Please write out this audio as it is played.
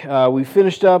We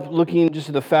finished up looking just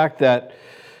at the fact that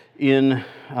in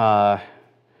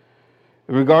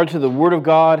regard to the Word of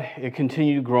God, it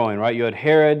continued growing, right? You had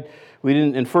Herod. We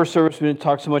didn't, in first service, we didn't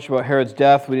talk so much about Herod's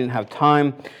death. We didn't have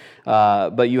time.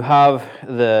 But you have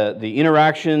the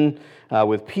interaction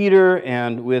with Peter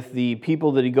and with the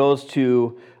people that he goes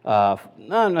to,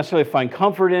 not necessarily find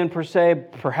comfort in per se,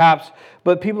 perhaps,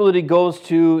 but people that he goes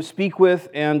to speak with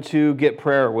and to get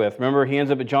prayer with. Remember, he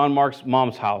ends up at John Mark's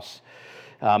mom's house,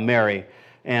 Mary.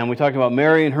 And we talked about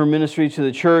Mary and her ministry to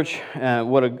the church,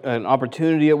 what an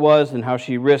opportunity it was, and how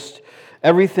she risked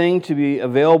everything to be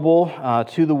available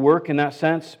to the work in that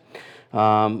sense.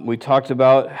 We talked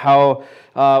about how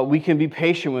we can be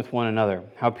patient with one another,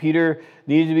 how Peter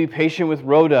needed to be patient with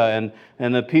Rhoda,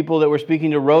 and the people that were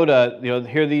speaking to Rhoda,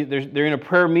 they're in a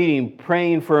prayer meeting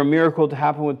praying for a miracle to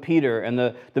happen with Peter, and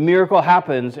the miracle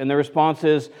happens, and the response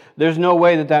is, there's no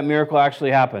way that miracle actually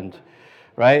happened,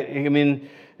 right? I mean,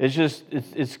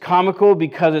 it's comical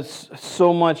because it's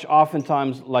so much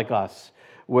oftentimes like us,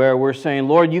 where we're saying,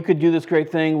 Lord, you could do this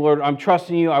great thing. Lord, I'm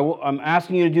trusting you. I'm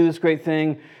asking you to do this great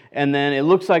thing. And then it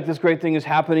looks like this great thing is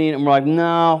happening, and we're like,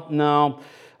 no.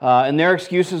 And their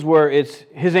excuses were, it's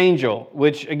his angel,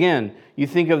 which, again, you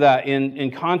think of that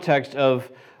in context of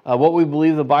what we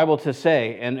believe the Bible to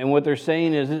say. And what they're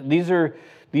saying is these are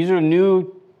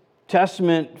New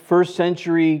Testament, first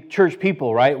century church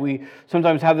people, right? We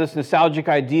sometimes have this nostalgic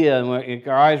idea, and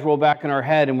our eyes roll back in our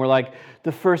head, and we're like,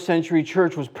 the first century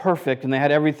church was perfect, and they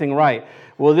had everything right.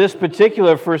 Well, this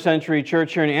particular first century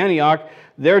church here in Antioch,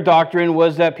 their doctrine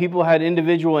was that people had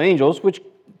individual angels, which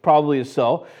probably is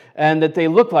so, and that they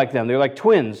looked like them. They're like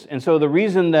twins. And so the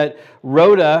reason that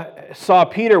Rhoda saw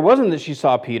Peter wasn't that she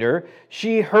saw Peter.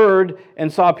 She heard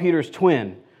and saw Peter's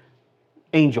twin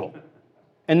angel.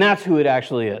 And that's who it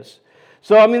actually is.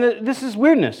 So, I mean, this is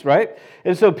weirdness, right?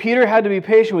 And so Peter had to be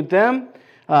patient with them.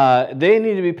 They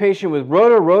needed to be patient with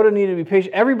Rhoda. Rhoda needed to be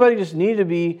patient. Everybody just needed to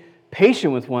be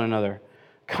patient with one another,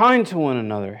 kind to one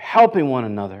another, helping one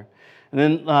another. And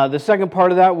then the second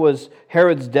part of that was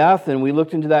Herod's death, and we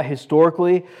looked into that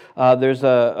historically. There's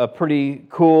a pretty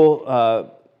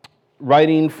cool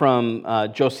writing from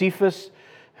Josephus,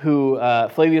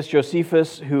 Flavius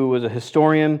Josephus, who was a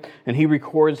historian, and he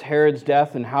records Herod's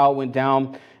death and how it went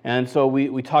down. And so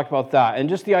we talked about that. And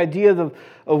just the idea of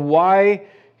why,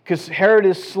 because Herod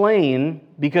is slain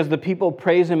because the people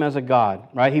praise him as a god,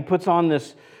 right? He puts on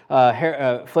this,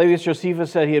 Flavius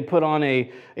Josephus said he had put on a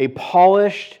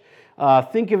polished,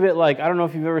 think of it like, I don't know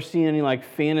if you've ever seen any like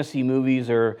fantasy movies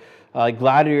or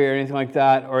Gladiator or anything like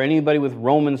that, or anybody with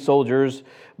Roman soldiers,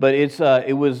 but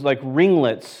it was like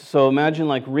ringlets. So imagine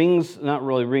like rings, not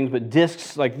really rings, but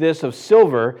discs like this of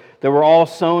silver that were all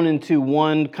sewn into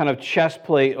one kind of chest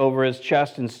plate over his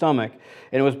chest and stomach.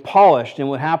 And it was polished. And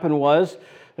what happened was,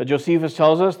 Josephus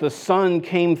tells us, the sun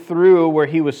came through where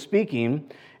he was speaking,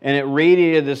 and it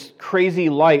radiated this crazy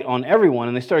light on everyone.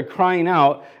 And they started crying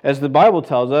out, as the Bible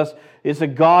tells us, it's a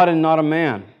God and not a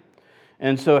man.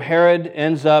 And so Herod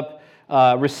ends up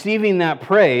receiving that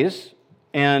praise.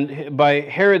 And by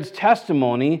Herod's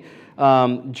testimony,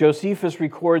 Josephus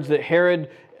records that Herod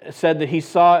said that he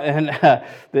saw,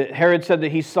 an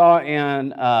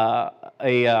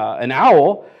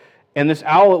owl, and this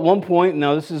owl at one point.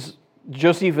 Now this is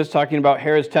Josephus talking about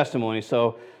Herod's testimony,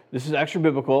 so this is extra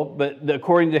biblical. But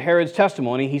according to Herod's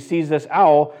testimony, he sees this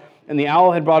owl, and the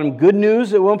owl had brought him good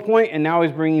news at one point, and now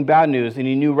he's bringing bad news. And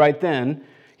he knew right then,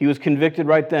 he was convicted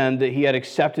right then that he had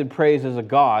accepted praise as a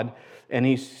god. And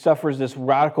he suffers this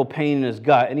radical pain in his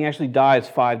gut, and he actually dies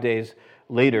 5 days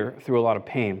later through a lot of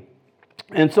pain.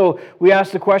 And so we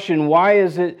ask the question, why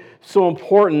is it so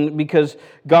important? Because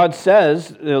God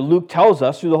says, Luke tells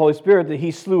us through the Holy Spirit, that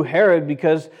he slew Herod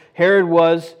because Herod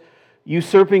was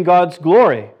usurping God's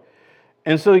glory.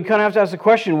 And so you kind of have to ask the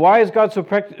question, why is God so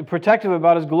protective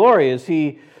about his glory? Is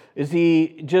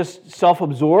he just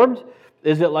self-absorbed?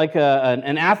 Is it like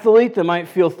an athlete that might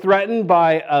feel threatened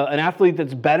by an athlete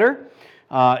that's better?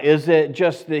 Is it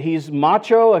just that he's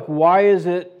macho? Like, why is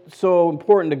it so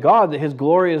important to God that his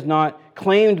glory is not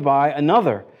claimed by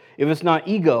another, if it's not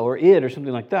ego or id or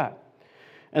something like that?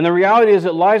 And the reality is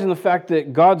it lies in the fact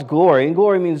that God's glory, and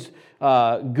glory means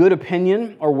good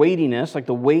opinion or weightiness, like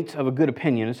the weight of a good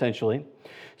opinion, essentially.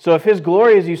 So if his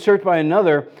glory is usurped by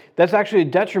another, that's actually a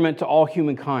detriment to all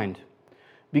humankind.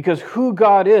 Because who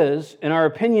God is, and our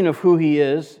opinion of who he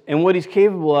is, and what he's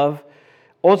capable of,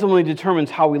 ultimately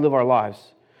determines how we live our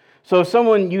lives. So if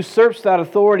someone usurps that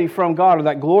authority from God or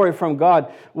that glory from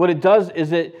God, what it does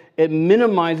is it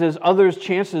minimizes others'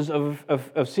 chances of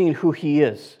seeing who he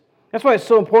is. That's why it's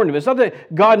so important to me. It's not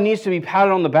that God needs to be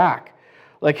patted on the back.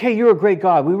 Like, hey, you're a great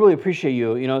God. We really appreciate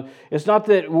you. It's not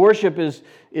that worship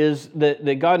is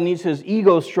that God needs his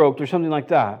ego stroked or something like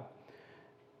that.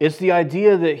 It's the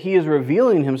idea that he is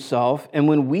revealing himself, and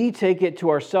when we take it to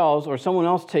ourselves or someone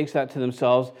else takes that to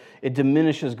themselves, it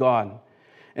diminishes God.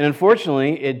 And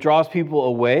unfortunately, it draws people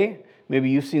away.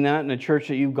 Maybe you've seen that in a church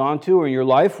that you've gone to or in your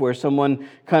life where someone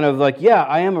kind of like, yeah,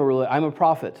 I'm a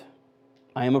prophet.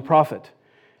 I am a prophet.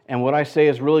 And what I say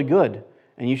is really good.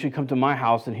 And you should come to my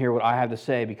house and hear what I have to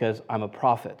say because I'm a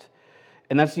prophet.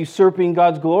 And that's usurping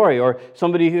God's glory. Or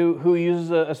somebody who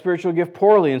uses a spiritual gift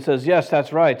poorly and says, yes,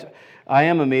 that's right. I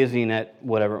am amazing at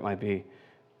whatever it might be.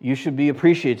 You should be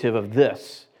appreciative of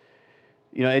this.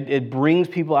 It brings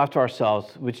people after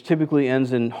ourselves, which typically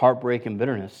ends in heartbreak and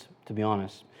bitterness, to be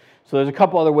honest. So there's a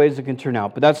couple other ways it can turn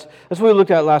out. But that's what we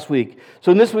looked at last week.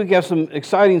 So in this week, we have some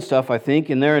exciting stuff, I think.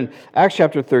 And there in Acts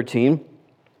chapter 13,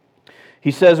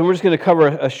 he says, and we're just going to cover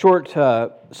a short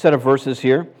set of verses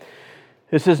here.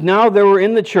 It says, now there were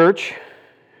in the church...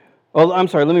 Oh, I'm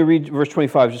sorry, let me read verse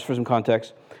 25 just for some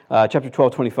context. Chapter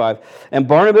 12, 25. And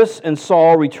Barnabas and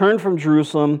Saul returned from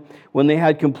Jerusalem when they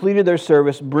had completed their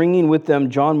service, bringing with them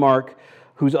John,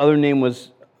 whose other name was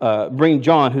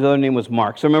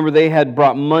Mark. So remember, they had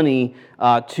brought money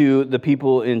to the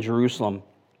people in Jerusalem.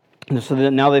 And so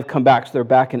now they've come back, so they're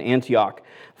back in Antioch.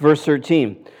 Verse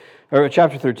 13, or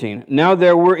chapter 13. Now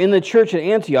there were in the church at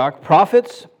Antioch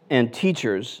prophets and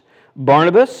teachers,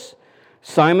 Barnabas,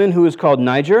 Simon, who is called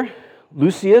Niger,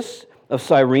 Lucius of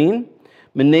Cyrene,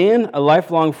 Manaen, a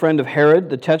lifelong friend of Herod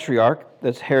the Tetrarch,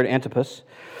 that's Herod Antipas,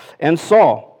 and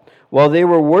Saul. While they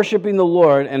were worshiping the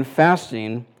Lord and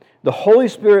fasting, the Holy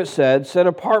Spirit said, set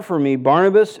apart for me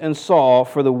Barnabas and Saul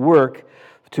for the work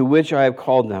to which I have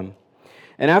called them.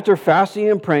 And after fasting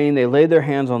and praying, they laid their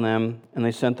hands on them and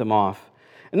they sent them off.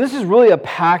 And this is really a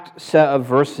packed set of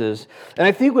verses. And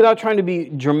I think without trying to be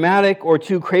dramatic or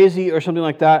too crazy or something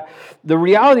like that, the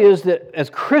reality is that as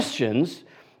Christians,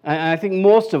 and I think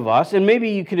most of us, and maybe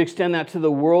you could extend that to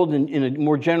the world in a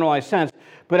more generalized sense,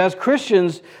 but as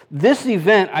Christians, this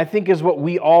event, I think, is what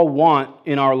we all want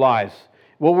in our lives,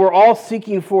 what we're all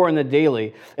seeking for in the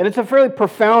daily. And it's a fairly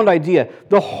profound idea.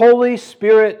 The Holy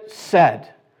Spirit said.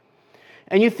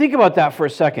 And you think about that for a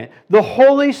second. The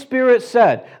Holy Spirit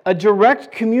said, a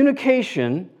direct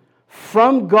communication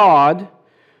from God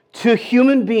to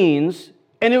human beings,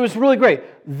 and it was really great.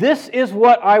 This is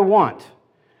what I want.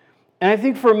 And I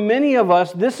think for many of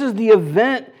us, this is the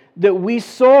event that we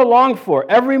so long for.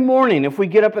 Every morning, if we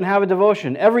get up and have a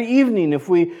devotion. Every evening, if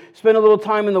we spend a little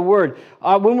time in the Word.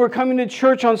 When we're coming to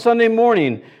church on Sunday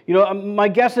morning, my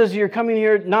guess is you're coming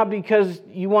here not because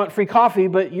you want free coffee,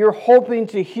 but you're hoping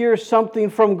to hear something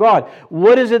from God.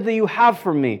 What is it that you have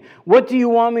for me? What do you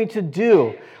want me to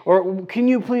do? Or can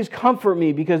you please comfort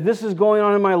me because this is going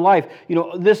on in my life?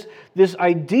 This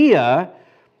idea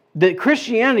that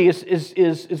Christianity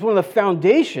is one of the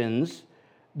foundations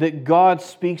that God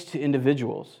speaks to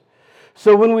individuals.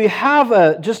 So when we have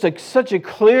such a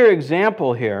clear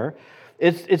example here,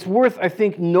 it's worth, I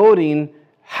think, noting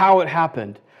how it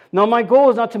happened. Now, my goal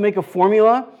is not to make a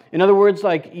formula. In other words,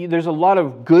 there's a lot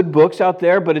of good books out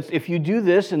there, but it's if you do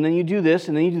this, and then you do this,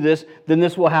 and then you do this, then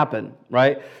this will happen,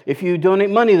 right? If you donate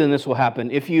money, then this will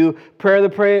happen. If you pray the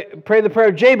prayer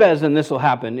of Jabez, then this will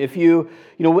happen. If you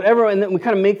whatever, and then we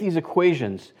kind of make these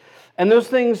equations. And those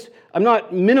things, I'm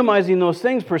not minimizing those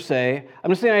things per se.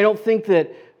 I'm just saying I don't think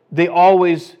that they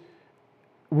always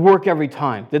work every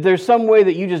time. That there's some way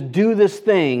that you just do this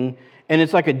thing, and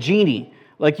it's like a genie.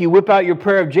 Like you whip out your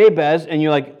prayer of Jabez and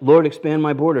you're like, Lord, expand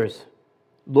my borders.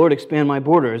 Lord, expand my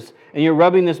borders. And you're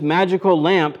rubbing this magical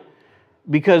lamp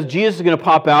because Jesus is going to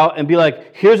pop out and be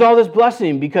like, here's all this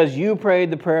blessing because you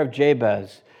prayed the prayer of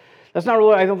Jabez. That's not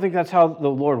really, I don't think that's how the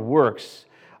Lord works.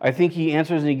 I think He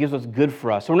answers and He gives what's good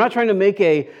for us. So we're not trying to make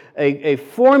a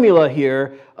formula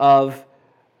here of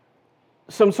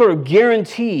some sort of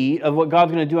guarantee of what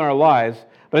God's going to do in our lives.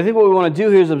 But I think what we want to do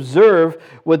here is observe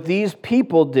what these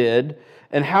people did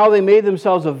and how they made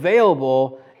themselves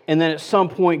available, and then at some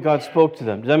point God spoke to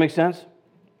them. Does that make sense?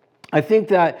 I think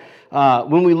that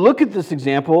when we look at this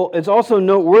example, it's also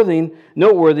noteworthy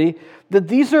that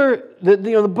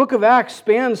the book of Acts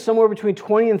spans somewhere between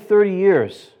 20 and 30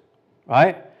 years,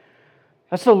 right?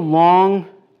 That's a long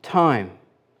time.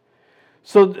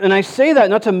 So, and I say that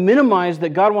not to minimize that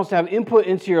God wants to have input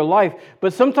into your life,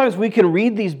 but sometimes we can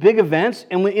read these big events,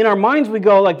 and in our minds we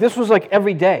go like, this was like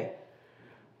every day.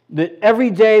 That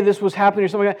every day this was happening or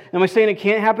something like that. Am I saying it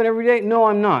can't happen every day? No,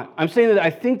 I'm not. I'm saying that I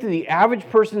think that the average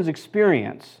person's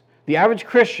experience, the average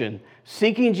Christian,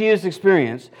 seeking Jesus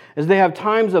experience is they have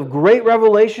times of great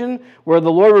revelation where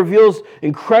the Lord reveals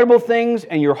incredible things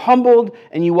and you're humbled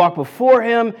and you walk before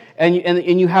Him and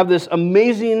you have this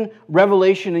amazing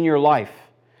revelation in your life.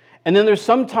 And then there's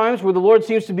some times where the Lord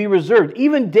seems to be reserved.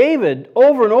 Even David,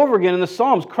 over and over again in the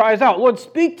Psalms, cries out, Lord,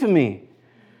 speak to me.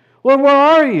 Lord, where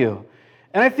are you?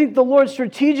 And I think the Lord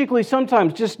strategically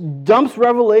sometimes just dumps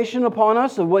revelation upon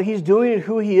us of what He's doing and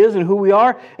who He is and who we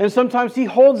are. And sometimes He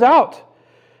holds out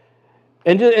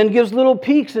and gives little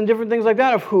peeks and different things like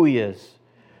that of who He is,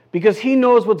 because He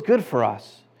knows what's good for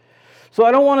us. So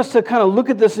I don't want us to kind of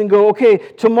look at this and go, okay,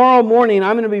 tomorrow morning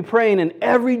I'm going to be praying, and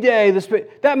every day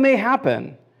that may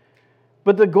happen.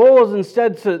 But the goal is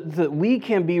instead that we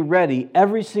can be ready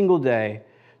every single day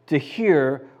to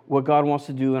hear what God wants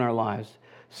to do in our lives.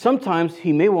 Sometimes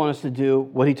He may want us to do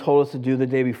what He told us to do the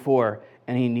day before,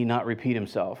 and He need not repeat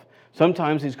Himself.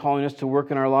 Sometimes He's calling us to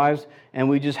work in our lives, and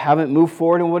we just haven't moved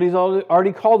forward in what He's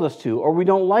already called us to, or we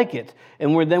don't like it.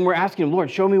 And we're asking Him, Lord,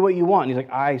 show me what you want. And He's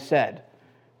like, I said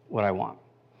what I want.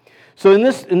 So in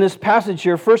this passage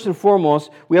here, first and foremost,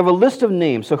 we have a list of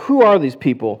names. So who are these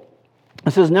people?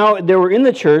 It says, now there were in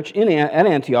the church at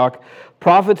Antioch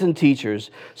prophets and teachers.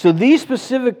 So these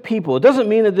specific people, it doesn't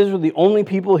mean that these are the only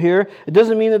people here. It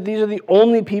doesn't mean that these are the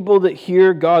only people that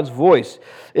hear God's voice.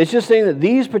 It's just saying that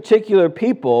these particular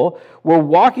people were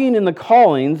walking in the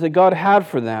callings that God had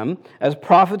for them as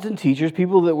prophets and teachers,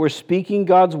 people that were speaking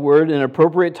God's word in an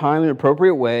appropriate time, in an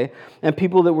appropriate way, and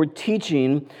people that were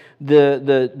teaching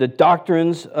the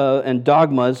doctrines and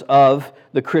dogmas of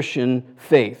the Christian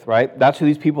faith, right? That's who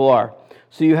these people are.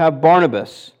 So you have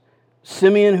Barnabas,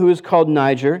 Simeon, who is called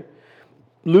Niger,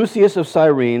 Lucius of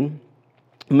Cyrene,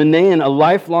 Manaen, a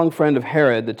lifelong friend of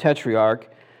Herod, the Tetrarch,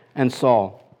 and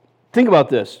Saul. Think about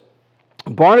this.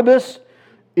 Barnabas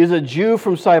is a Jew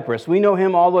from Cyprus. We know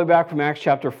him all the way back from Acts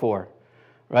chapter 4,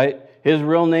 right? His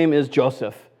real name is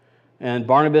Joseph, and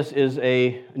Barnabas is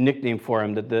a nickname for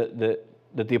him that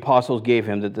the apostles gave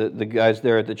him, that the guys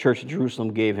there at the church of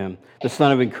Jerusalem gave him, the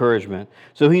son of encouragement.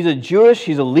 So he's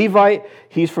he's a Levite,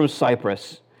 he's from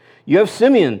Cyprus. You have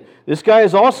Simeon. This guy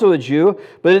is also a Jew,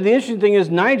 but the interesting thing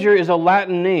is Niger is a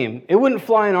Latin name. It wouldn't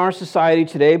fly in our society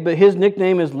today, but his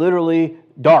nickname is literally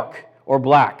dark or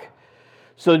black.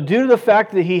 So due to the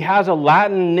fact that he has a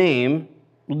Latin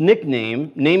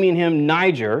nickname, naming him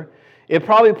Niger, it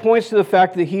probably points to the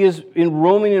fact that he is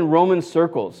roaming in Roman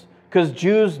circles, because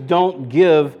Jews don't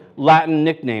give Latin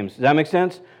nicknames. Does that make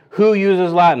sense? Who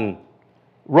uses Latin?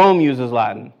 Rome uses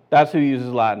Latin. That's who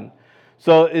uses Latin.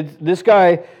 So this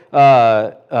guy,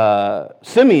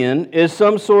 Simeon, is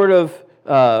some sort of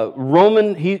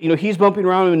Roman. He's bumping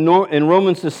around in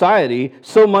Roman society,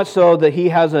 so much so that he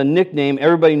has a nickname.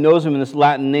 Everybody knows him in this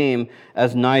Latin name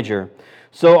as Niger.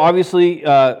 So obviously,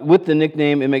 with the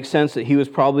nickname, it makes sense that he was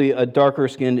probably a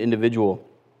darker-skinned individual.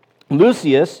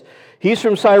 Lucius, he's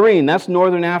from Cyrene. That's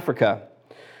northern Africa.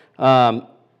 Again,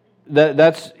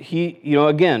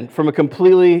 from a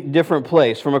completely different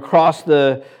place, from across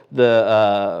the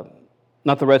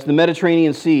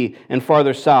Mediterranean Sea and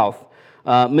farther south.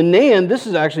 Manaen, this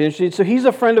is actually interesting. So he's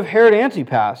a friend of Herod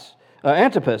Antipas.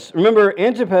 Remember,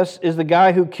 Antipas is the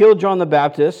guy who killed John the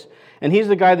Baptist, and he's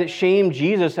the guy that shamed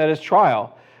Jesus at his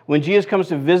trial. When Jesus comes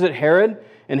to visit Herod,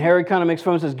 and Herod kind of makes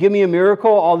fun of him and says, give me a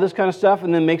miracle, all this kind of stuff,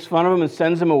 and then makes fun of him and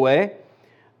sends him away.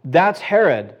 That's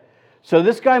Herod. So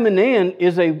this guy Manaen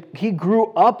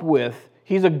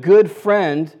he's a good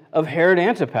friend of Herod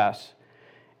Antipas.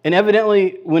 And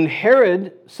evidently, when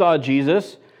Herod saw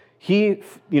Jesus, he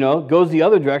goes the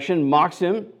other direction, mocks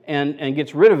him, and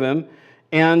gets rid of him.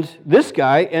 And this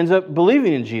guy ends up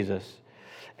believing in Jesus.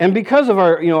 And because of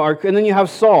and then you have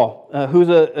Saul, who's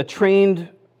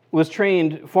was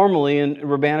trained formally in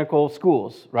rabbinical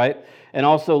schools, right? And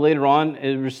also later on,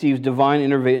 it receives divine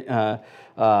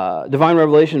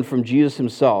revelation from Jesus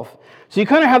himself. So you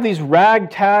kind of have these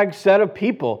ragtag set of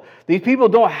people. These people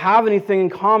don't have anything in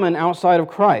common outside of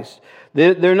Christ.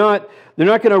 They're not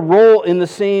going to roll in the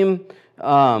same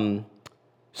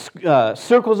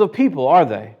circles of people, are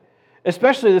they?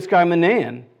 Especially this guy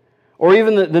Manaen, or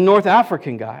even the North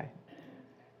African guy.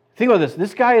 Think about this.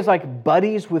 This guy is like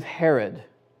buddies with Herod.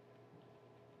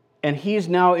 And he's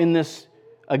now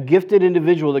a gifted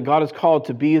individual that God has called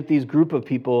to be with these group of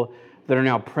people that are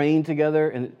now praying together.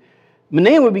 And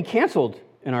Manaen would be canceled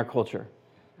in our culture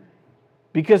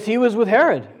because he was with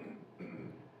Herod.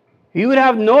 He would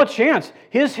have no chance.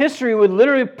 His history would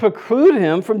literally preclude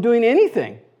him from doing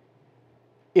anything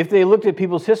if they looked at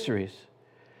people's histories.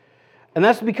 And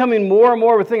that's becoming more and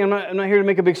more of a thing. I'm not here to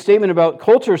make a big statement about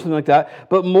culture or something like that,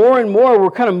 but more and more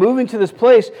we're kind of moving to this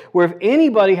place where if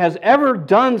anybody has ever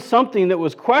done something that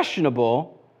was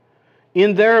questionable,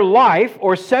 in their life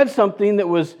or said something that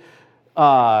was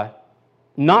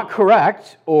not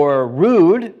correct or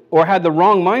rude or had the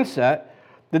wrong mindset,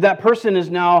 that person is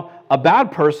now a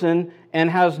bad person and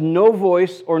has no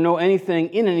voice or no anything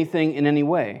in any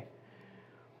way.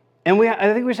 And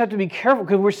I think we just have to be careful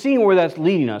because we're seeing where that's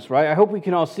leading us, right? I hope we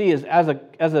can all see as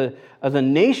a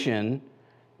nation,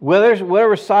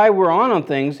 whatever side we're on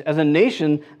things, as a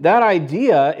nation, that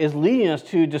idea is leading us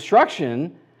to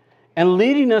destruction and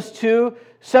leading us to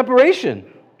separation,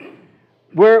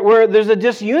 where there's a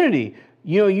disunity.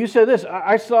 You said this.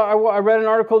 I read an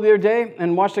article the other day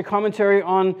and watched a commentary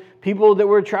on people that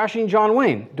were trashing John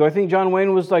Wayne. Do I think John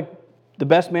Wayne was like the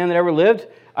best man that ever lived?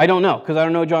 I don't know, because I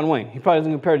don't know John Wayne. He probably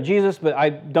doesn't compare to Jesus, but I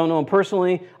don't know him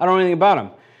personally. I don't know anything about him.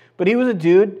 But he was a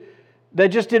dude that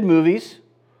just did movies,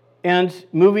 and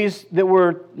movies that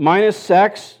were minus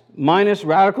sex, minus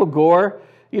radical gore.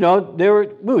 They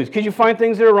were movies. Could you find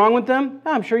things that are wrong with them?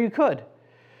 I'm sure you could.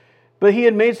 But he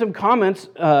had made some comments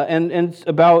and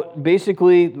about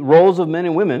basically roles of men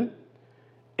and women,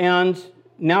 and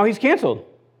now he's canceled.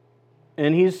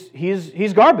 And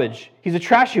he's garbage. He's a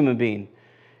trash human being.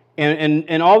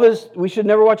 And all this, we should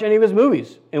never watch any of his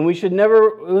movies. And we should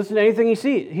never listen to anything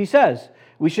he says.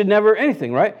 We should never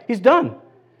anything, right? He's done.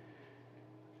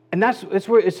 And it's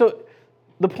where so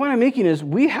the point I'm making is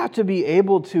we have to be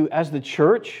able to, as the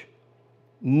church,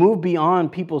 move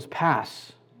beyond people's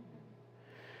pasts.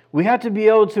 We have to be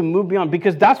able to move beyond,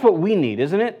 because that's what we need,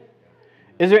 isn't it?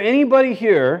 Is there anybody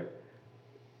here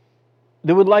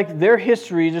that would like their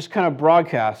history just kind of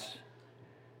broadcast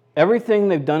everything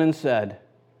they've done and said,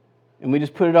 and we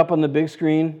just put it up on the big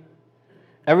screen?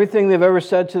 Everything they've ever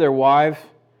said to their wife,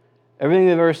 everything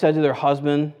they've ever said to their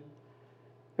husband,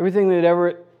 everything they'd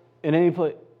ever, in any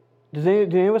place. Do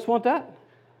any of us want that?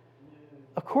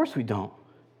 Of course we don't.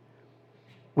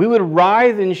 We would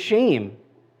writhe in shame.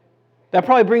 That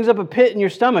probably brings up a pit in your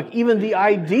stomach, even the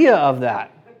idea of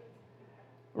that.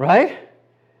 Right?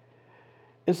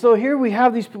 And so here we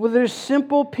have these people. There's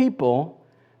simple people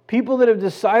that have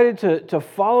decided to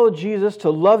follow Jesus, to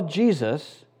love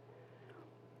Jesus,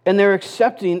 and they're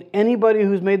accepting anybody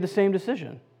who's made the same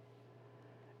decision.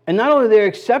 And not only they're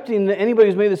accepting anybody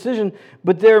who's made the decision,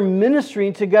 but they're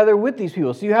ministering together with these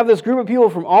people. So you have this group of people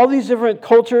from all these different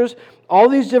cultures, all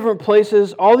these different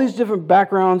places, all these different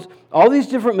backgrounds, all these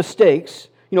different mistakes.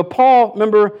 Paul,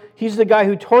 remember, he's the guy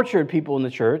who tortured people in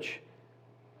the church.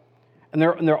 And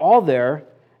they're all there,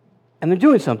 and they're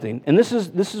doing something. And this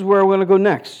is where we're going to go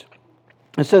next.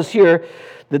 It says here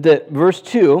that verse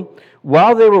 2,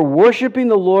 while they were worshiping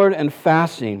the Lord and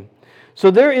fasting. So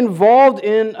they're involved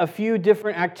in a few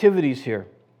different activities here.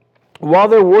 While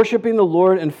they're worshiping the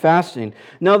Lord and fasting.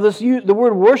 Now, the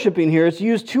word worshiping here is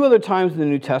used two other times in the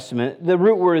New Testament. The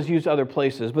root word is used other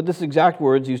places, but this exact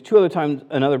word is used two other times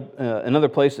in other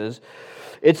places.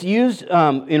 It's used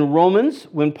in Romans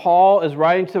when Paul is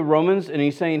writing to the Romans and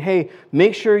he's saying, hey,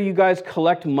 make sure you guys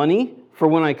collect money for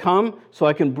when I come so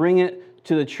I can bring it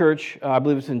to the church. I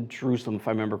believe it's in Jerusalem, if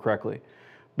I remember correctly.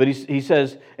 But he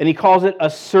says, and he calls it a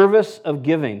service of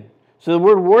giving. So the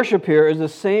word worship here is the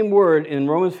same word in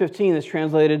Romans 15 that's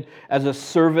translated as a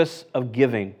service of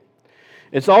giving.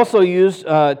 It's also used,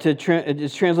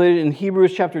 it's translated in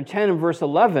Hebrews chapter 10 and verse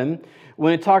 11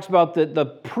 when it talks about the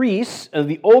priests of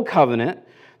the Old Covenant,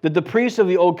 that the priests of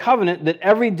the Old Covenant, that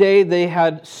every day they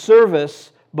had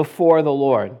service before the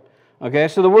Lord. Okay,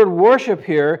 so the word worship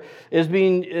here is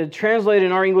being translated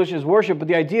in our English as worship, but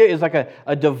the idea is like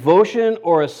a devotion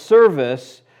or a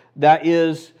service that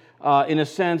is, in a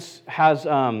sense, has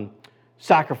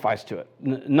sacrifice to it.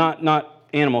 Not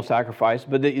animal sacrifice,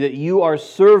 but that you are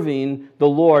serving the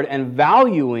Lord and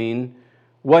valuing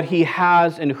what He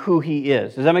has and who He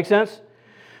is. Does that make sense?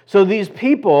 So these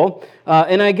people,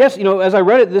 and I guess, as I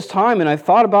read it this time and I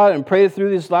thought about it and prayed it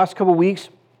through these last couple weeks,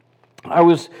 I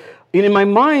was, in my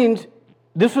mind,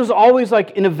 this was always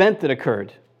like an event that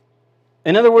occurred.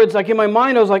 In other words, like in my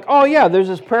mind, I was like, oh yeah, there's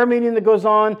this prayer meeting that goes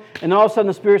on, and all of a sudden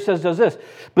the Spirit says, does this.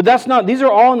 But that's not, these are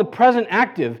all in the present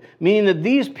active, meaning that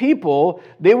these people,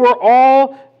 they were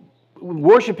all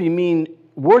worshiping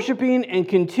and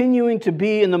continuing to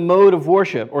be in the mode of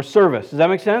worship or service. Does that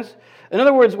make sense? In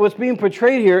other words, what's being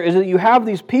portrayed here is that you have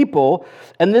these people,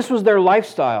 and this was their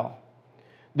lifestyle.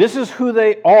 This is who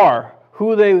they are,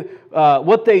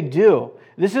 what they do.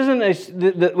 This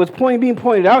isn't what's being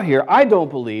pointed out here, I don't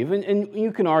believe, and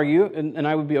you can argue, and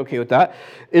I would be okay with that,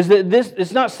 is that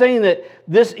it's not saying that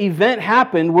this event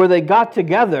happened where they got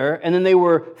together and then they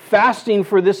were fasting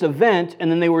for this event and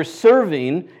then they were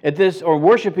serving at this or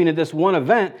worshiping at this one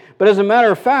event, but as a matter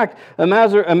of fact, a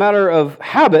matter of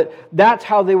habit, that's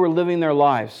how they were living their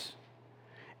lives.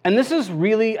 And this is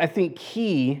really, I think,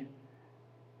 key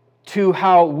to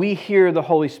how we hear the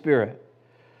Holy Spirit.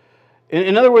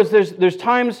 In other words, there's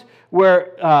times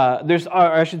where there's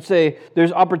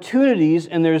opportunities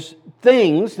and there's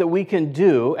things that we can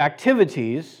do,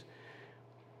 activities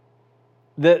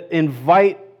that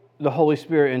invite the Holy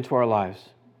Spirit into our lives.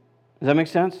 Does that make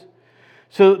sense?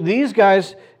 So these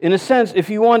guys, in a sense, if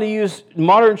you want to use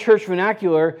modern church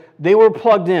vernacular, they were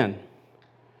plugged in.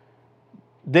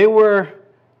 They were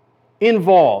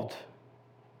involved.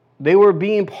 They were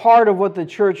being part of what the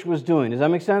church was doing. Does that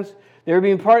make sense? They were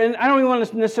being part, and I don't even want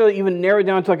to necessarily even narrow it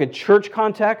down to like a church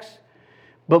context,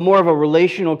 but more of a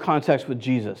relational context with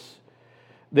Jesus.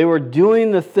 They were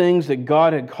doing the things that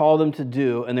God had called them to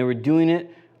do, and they were doing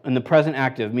it in the present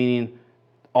active, meaning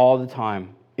all the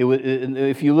time.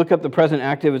 If you look up the present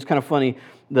active, it's kind of funny.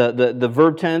 The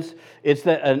verb tense, it's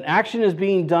that an action is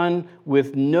being done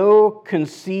with no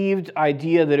conceived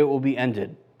idea that it will be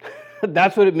ended.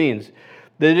 That's what it means.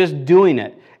 They're just doing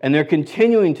it, and they're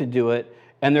continuing to do it,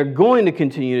 and they're going to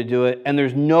continue to do it, and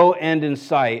there's no end in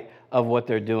sight of what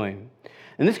they're doing.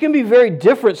 And this can be very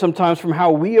different sometimes from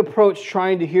how we approach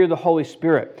trying to hear the Holy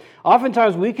Spirit.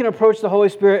 Oftentimes we can approach the Holy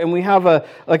Spirit and we have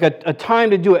a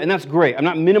time to do it, and that's great. I'm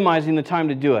not minimizing the time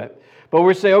to do it. But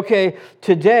we're saying, okay,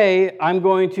 today I'm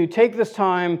going to take this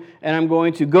time and I'm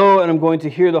going to go and I'm going to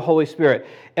hear the Holy Spirit.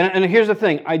 And here's the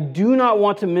thing, I do not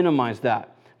want to minimize that.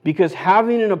 Because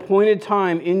having an appointed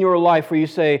time in your life where you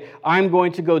say, I'm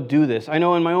going to go do this. I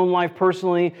know in my own life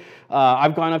personally,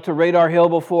 I've gone up to Radar Hill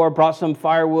before, brought some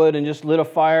firewood and just lit a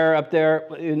fire up there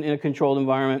in a controlled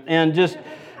environment. And just,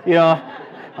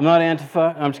 I'm not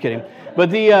Antifa, I'm just kidding. But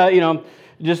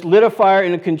just lit a fire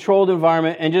in a controlled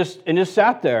environment and just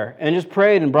sat there and just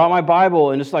prayed and brought my Bible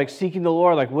and just like seeking the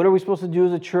Lord, like what are we supposed to do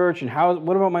as a church and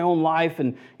what about my own life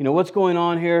and what's going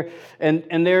on here and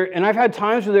I've had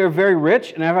times where they're very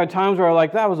rich and I've had times where I'm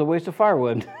like that was a waste of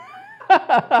firewood.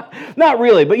 Not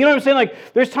really, but you know what I'm saying?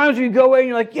 Like there's times where you go away and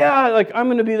you're like, yeah, like I'm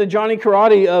going to be the Johnny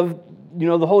Karate of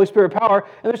the Holy Spirit power,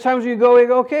 and there's times where you go away and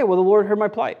go, okay, well the Lord heard my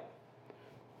plight.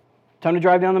 Time to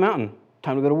drive down the mountain.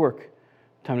 Time to go to work.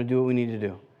 Time to do what we need to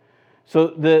do. So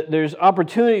there's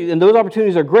opportunity, and those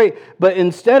opportunities are great, but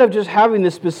instead of just having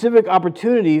this specific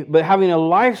opportunity, but having a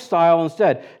lifestyle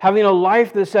instead, having a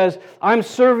life that says, I'm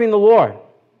serving the Lord.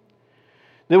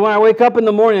 Then when I wake up in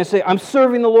the morning, I say, I'm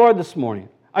serving the Lord this morning.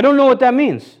 I don't know what that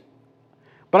means,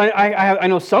 but I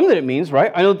know some that it means,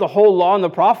 right? I know that the whole law and the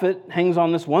prophet hangs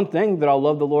on this one thing, that I'll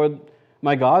love the Lord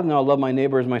my God, and I'll love my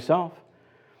neighbor as myself.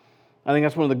 I think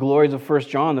that's one of the glories of 1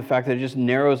 John, the fact that it just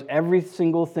narrows every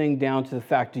single thing down to the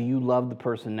fact, do you love the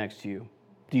person next to you?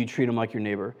 Do you treat them like your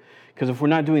neighbor? Because if we're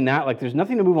not doing that, like there's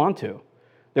nothing to move on to.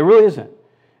 There really isn't.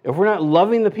 If we're not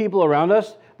loving the people around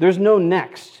us, there's no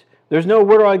next. There's no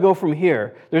where do I go from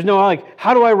here? There's no like,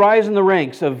 how do I rise in the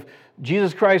ranks of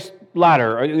Jesus Christ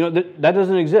ladder? Or, that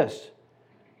doesn't exist.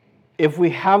 If we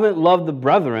haven't loved the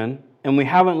brethren and we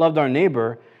haven't loved our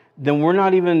neighbor, then we're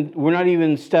not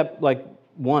even step like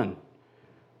one.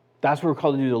 That's what we're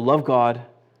called to do, to love God,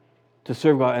 to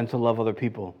serve God, and to love other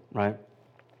people, right?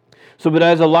 So, but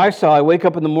as a lifestyle, I wake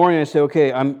up in the morning and I say,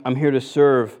 okay, I'm here to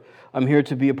serve. I'm here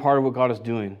to be a part of what God is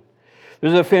doing.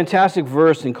 There's a fantastic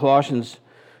verse in Colossians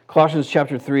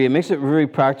chapter 3. It makes it very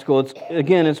practical.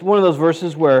 It's one of those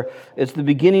verses where it's the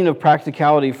beginning of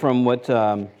practicality from what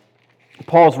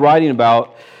Paul's writing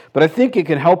about. But I think it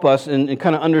can help us and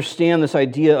kind of understand this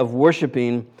idea of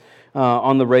worshiping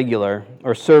on the regular,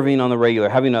 or serving on the regular,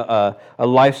 having a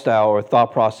lifestyle or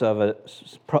thought process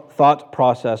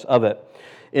of it.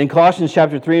 In Colossians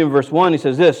chapter 3 and verse 1, he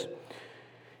says this,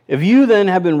 if you then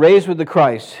have been raised with the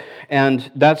Christ, and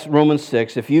that's Romans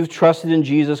 6, if you've trusted in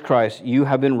Jesus Christ, you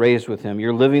have been raised with him.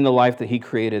 You're living the life that he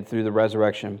created through the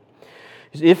resurrection.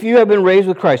 If you have been raised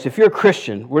with Christ, if you're a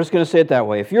Christian, we're just going to say it that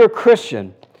way. If you're a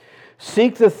Christian,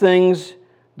 seek the things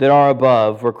that are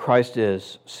above where Christ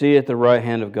is. See at the right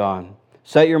hand of God.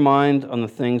 Set your mind on the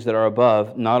things that are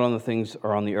above, not on the things that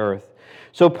are on the earth.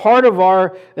 So part of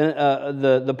our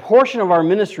the portion of our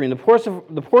ministry and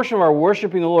the portion of our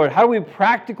worshiping the Lord, how do we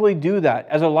practically do that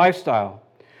as a lifestyle?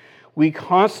 We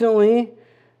constantly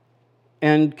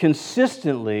and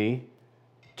consistently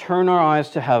turn our eyes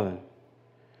to heaven.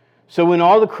 So when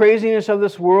all the craziness of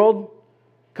this world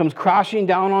comes crashing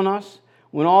down on us,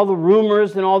 when all the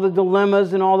rumors and all the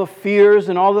dilemmas and all the fears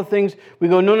and all the things, we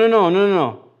go,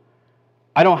 no.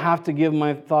 I don't have to give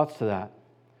my thoughts to that.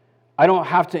 I don't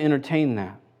have to entertain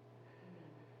that.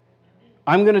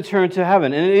 I'm going to turn to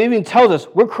heaven. And it even tells us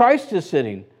where Christ is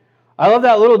sitting. I love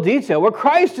that little detail, where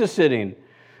Christ is sitting.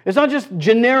 It's not just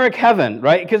generic heaven,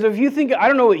 right? Because if you think, I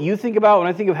don't know what you think about when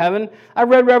I think of heaven. I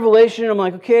read Revelation, and I'm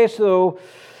like, okay, so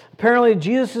Apparently,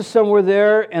 Jesus is somewhere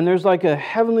there, and there's like a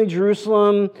heavenly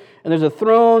Jerusalem, and there's a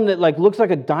throne that like looks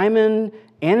like a diamond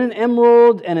and an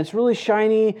emerald, and it's really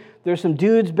shiny. There's some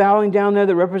dudes bowing down there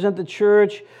that represent the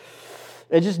church.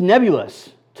 It's just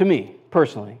nebulous to me,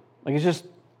 personally. Like I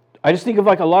just think of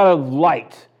like a lot of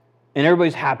light, and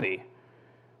everybody's happy.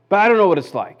 But I don't know what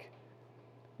it's like.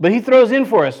 But he throws in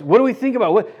for us. What do we think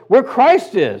about? Where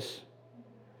Christ is.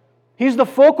 He's the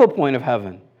focal point of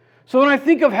heaven. So when I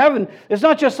think of heaven, it's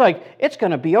not just like, it's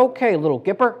going to be okay, little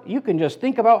Gipper. You can just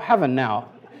think about heaven now.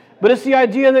 But it's the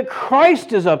idea that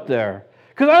Christ is up there.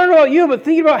 Because I don't know about you, but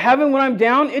thinking about heaven when I'm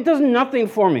down, it does nothing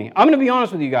for me. I'm going to be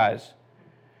honest with you guys.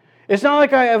 It's not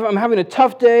like I'm having a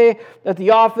tough day at the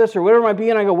office or whatever it might be,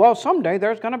 and I go, well, someday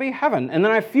there's going to be heaven, and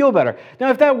then I feel better. Now,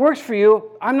 if that works for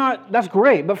you, that's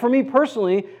great. But for me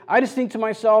personally, I just think to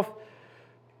myself,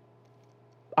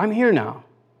 I'm here now.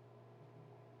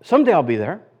 Someday I'll be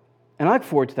there. And I look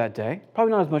forward to that day.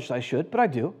 Probably not as much as I should, but I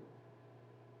do.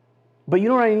 But you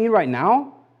know what I need right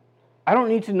now? I don't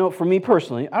need to know, for me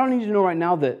personally, I don't need to know right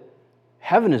now that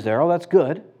heaven is there. Oh, that's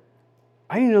good.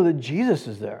 I need to know that Jesus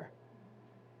is there.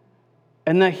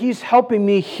 And that He's helping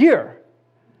me here.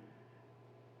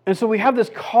 And so we have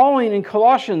this calling in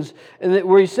Colossians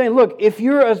where He's saying, look, if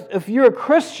you're a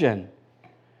Christian,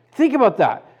 think about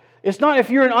that. It's not if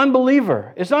you're an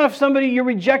unbeliever. It's not if you're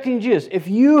rejecting Jesus. If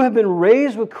you have been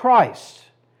raised with Christ,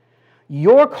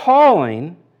 your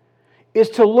calling is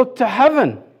to look to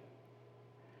heaven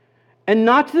and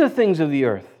not to the things of the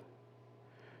earth.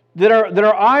 That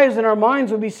our eyes and our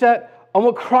minds would be set on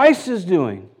what Christ is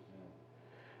doing.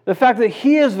 The fact that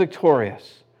He is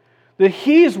victorious, that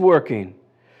He's working.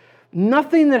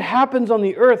 Nothing that happens on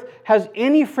the earth has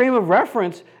any frame of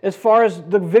reference as far as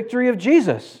the victory of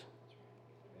Jesus.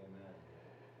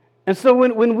 And so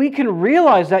when we can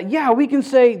realize that, yeah, we can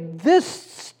say, this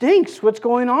stinks what's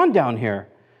going on down here.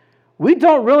 We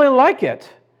don't really like it.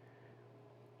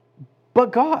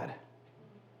 But God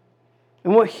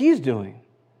and what He's doing.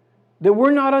 That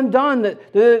we're not undone,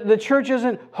 that the church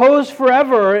isn't hosed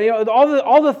forever,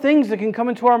 all the things that can come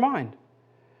into our mind.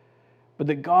 But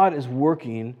that God is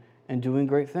working and doing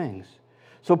great things.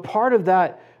 So part of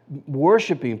that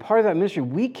worshiping, part of that ministry,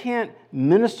 we can't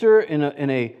minister in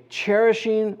a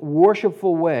cherishing,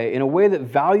 worshipful way, in a way that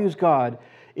values God,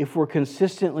 if we're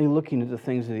consistently looking at the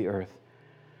things of the earth.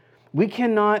 We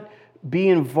cannot be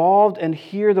involved and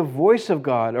hear the voice of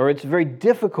God, or it's very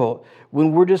difficult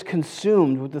when we're just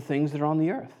consumed with the things that are on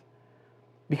the earth,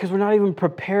 because we're not even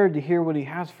prepared to hear what He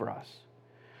has for us.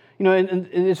 And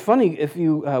it's funny, if we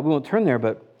won't turn there,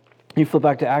 but you flip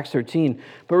back to Acts 13.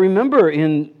 But remember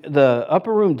in the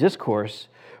upper room discourse,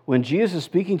 when Jesus is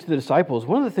speaking to the disciples,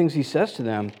 one of the things He says to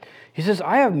them, He says,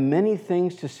 I have many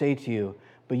things to say to you,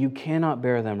 but you cannot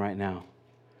bear them right now.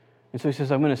 And so He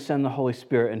says, I'm going to send the Holy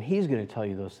Spirit, and He's going to tell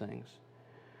you those things.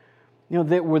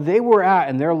 Where they were at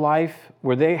in their life,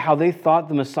 how they thought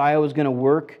the Messiah was going to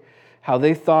work, how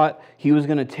they thought He was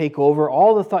going to take over,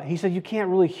 He said, you can't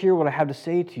really hear what I have to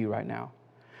say to you right now.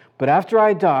 But after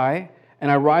I die, and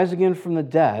I rise again from the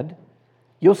dead,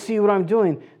 you'll see what I'm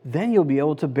doing. Then you'll be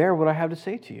able to bear what I have to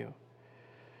say to you.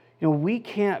 We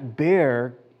can't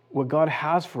bear what God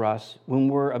has for us when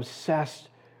we're obsessed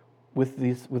with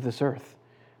this earth,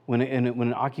 when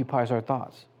it occupies our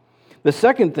thoughts. The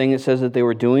second thing it says that they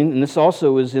were doing, and this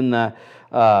also is in the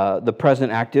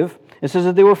present active, it says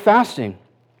that they were fasting.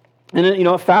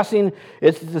 And fasting,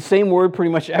 it's the same word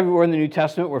pretty much everywhere in the New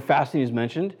Testament where fasting is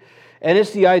mentioned. And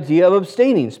it's the idea of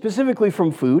abstaining, specifically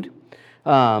from food.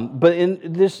 But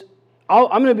in this, I'm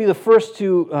going to be the first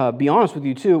to be honest with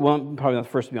you too. Well, I'm probably not the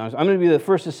first to be honest. I'm going to be the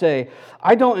first to say,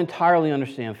 I don't entirely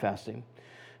understand fasting.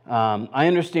 I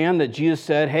understand that Jesus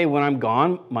said, hey, when I'm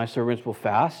gone, my servants will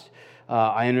fast.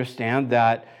 I understand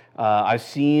that I've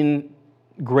seen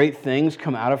great things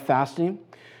come out of fasting.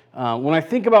 When I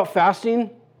think about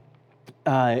fasting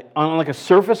on like a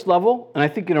surface level, and I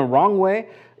think in a wrong way,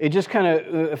 it just kind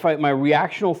of, my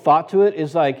reactional thought to it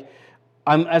is like,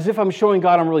 as if I'm showing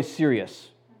God I'm really serious.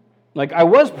 Like, I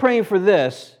was praying for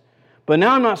this, but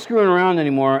now I'm not screwing around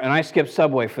anymore, and I skipped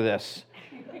Subway for this.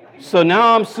 So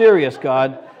now I'm serious,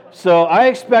 God. So I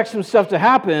expect some stuff to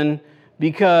happen,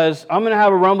 because I'm going to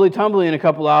have a rumbly-tumbly in a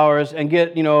couple hours and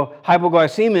get,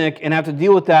 hypoglycemic and have to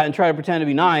deal with that and try to pretend to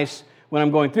be nice when I'm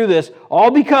going through this,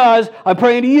 all because I'm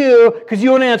praying to you because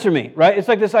you won't answer me, right? It's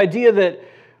like this idea that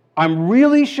I'm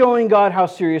really showing God how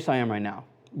serious I am right now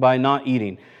by not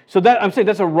eating. So I'm saying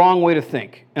that's a wrong way to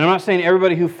think. And I'm not saying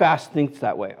everybody who fasts thinks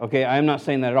that way, okay? I'm not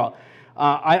saying that at all.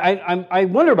 I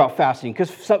wonder about fasting,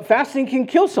 because fasting can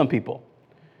kill some people,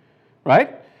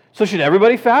 right? So should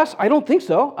everybody fast? I don't think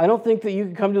so. I don't think that you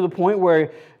can come to the point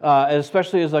where,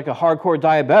 especially as like a hardcore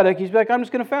diabetic, he's like, I'm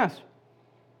just going to fast.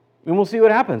 And we'll see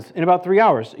what happens in about 3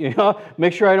 hours.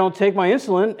 Make sure I don't take my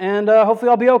insulin, and hopefully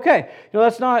I'll be okay.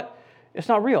 It's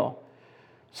not real.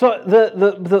 So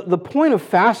the point of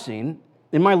fasting,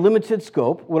 in my limited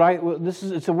scope,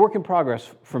 it's a work in progress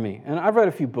for me, and I've read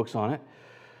a few books on it.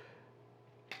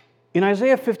 In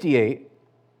Isaiah 58,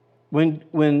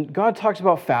 when God talks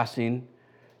about fasting,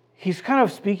 he's kind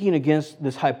of speaking against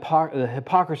this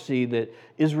hypocrisy that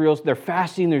they're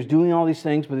fasting, they're doing all these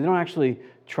things, but they don't actually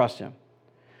trust him.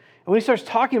 And when he starts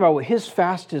talking about what his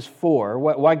fast is for,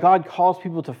 why God calls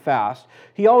people to fast,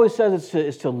 he always says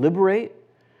it's to liberate,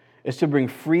 it's to bring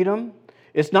freedom.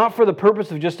 It's not for the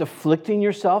purpose of just afflicting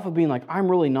yourself, of being like, I'm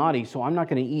really naughty, so I'm not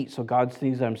going to eat, so God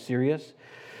thinks that I'm serious.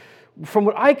 From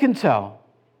what I can tell,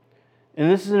 and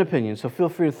this is an opinion, so feel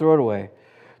free to throw it away,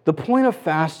 the point of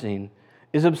fasting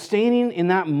is abstaining in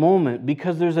that moment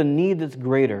because there's a need that's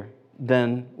greater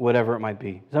than whatever it might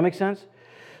be. Does that make sense?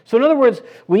 So in other words,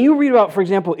 when you read about, for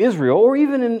example, Israel, or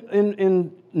even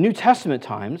in New Testament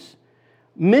times,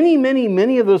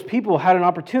 many of those people had an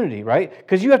opportunity, right?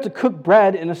 Because you have to cook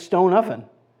bread in a stone oven.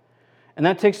 And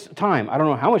that takes time. I don't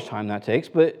know how much time that takes,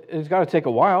 but it's got to take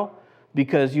a while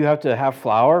because you have to have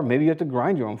flour. Maybe you have to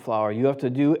grind your own flour. You have to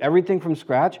do everything from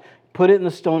scratch, put it in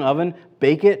the stone oven,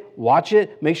 bake it, watch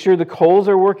it, make sure the coals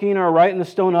are working all right in the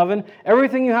stone oven,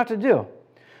 everything you have to do.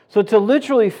 So to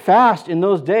literally fast in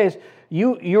those days,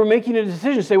 you're making a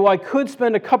decision. Say, well, I could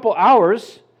spend a couple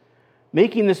hours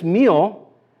making this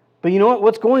meal, but you know what?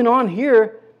 What's going on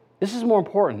here, this is more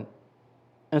important.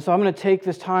 And so I'm going to take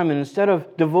this time, and instead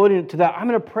of devoting it to that, I'm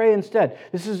going to pray instead.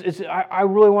 I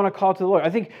really want to call to the Lord. I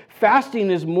think fasting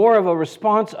is more of a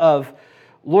response of,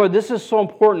 Lord, this is so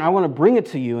important. I want to bring it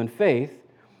to you in faith,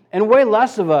 and way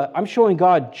less of I'm showing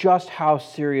God just how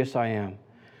serious I am.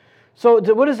 So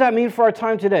what does that mean for our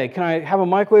time today? Can I have a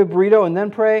microwave burrito and then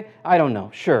pray? I don't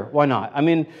know. Sure, why not? I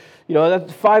mean,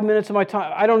 that's 5 minutes of my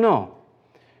time. I don't know.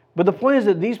 But the point is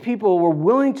that these people were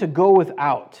willing to go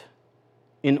without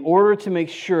in order to make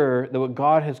sure that what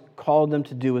God has called them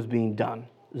to do is being done.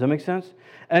 Does that make sense?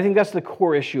 And I think that's the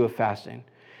core issue of fasting.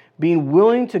 Being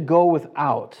willing to go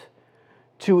without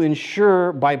to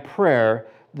ensure by prayer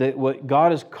that what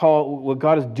God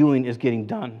is doing is getting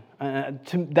done.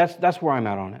 That's where I'm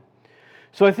at on it.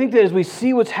 So I think that as we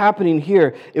see what's happening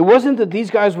here, it wasn't that these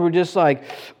guys were just like,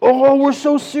 oh, we're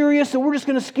so serious that we're just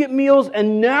going to skip meals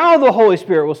and now the Holy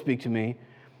Spirit will speak to me.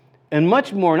 And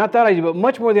much more, not that idea, but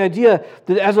much more the idea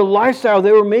that as a lifestyle,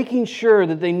 they were making sure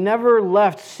that they never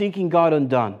left seeking God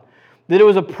undone. That it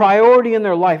was a priority in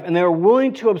their life, and they were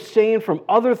willing to abstain from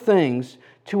other things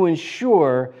to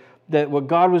ensure that what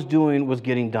God was doing was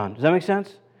getting done. Does that make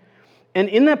sense? And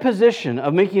in that position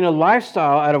of making a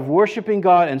lifestyle out of worshiping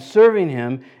God and serving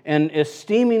Him and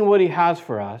esteeming what He has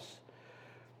for us,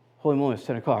 holy moly, it's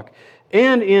 10 o'clock,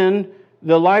 and in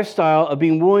the lifestyle of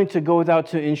being willing to go without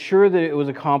to ensure that it was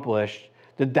accomplished,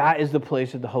 that is the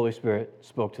place that the Holy Spirit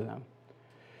spoke to them.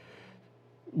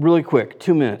 Really quick,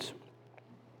 2 minutes.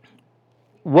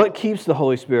 What keeps the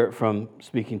Holy Spirit from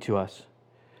speaking to us?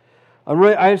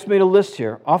 I just made a list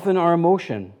here. Often our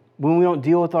emotion, when we don't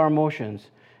deal with our emotions,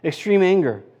 extreme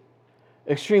anger,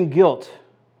 extreme guilt,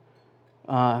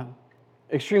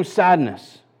 extreme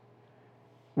sadness.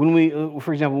 When we,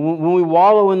 for example, when we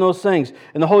wallow in those things,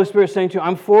 and the Holy Spirit is saying to you,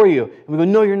 I'm for you, and we go,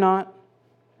 no, you're not.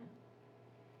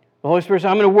 The Holy Spirit says,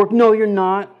 I'm going to work. No, you're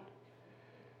not.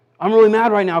 I'm really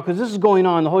mad right now because this is going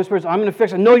on. The Holy Spirit says, I'm going to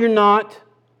fix it. No, you're not.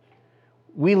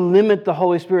 We limit the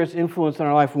Holy Spirit's influence in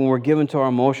our life when we're given to our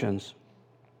emotions.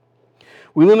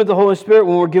 We limit the Holy Spirit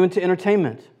when we're given to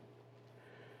entertainment.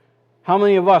 How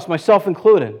many of us, myself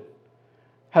included,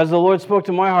 has the Lord spoke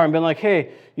to my heart and been like,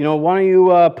 hey, why don't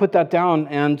you put that down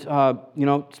and,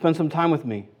 spend some time with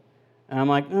me? And I'm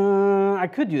like, I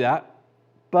could do that,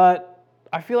 but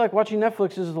I feel like watching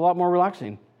Netflix is a lot more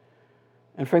relaxing.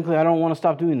 And frankly, I don't want to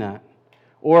stop doing that.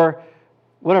 Or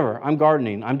whatever, I'm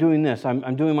gardening, I'm doing this,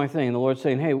 I'm doing my thing. And the Lord's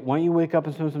saying, hey, why don't you wake up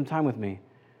and spend some time with me?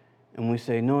 And we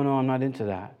say, no, I'm not into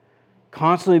that.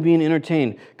 Constantly being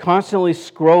entertained, constantly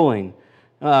scrolling.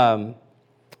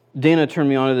 Dana turned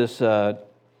me on to this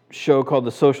show called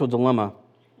The Social Dilemma.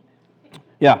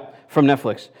 Yeah, from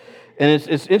Netflix. And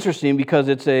it's interesting because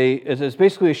it's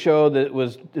basically a show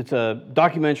it's a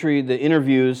documentary that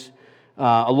interviews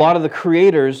a lot of the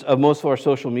creators of most of our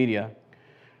social media.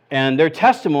 And their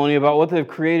testimony about what they've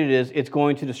created is it's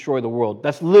going to destroy the world.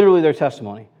 That's literally their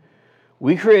testimony.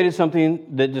 We created something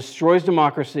that destroys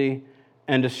democracy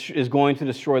and is going to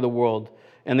destroy the world.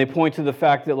 And they point to the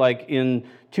fact that like in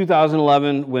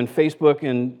 2011, when Facebook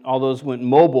and all those went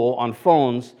mobile on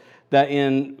phones, that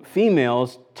in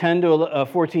females 10 to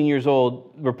 14 years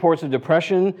old, reports of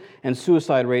depression and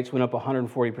suicide rates went up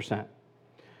 140%.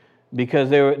 Because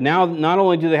they were now, not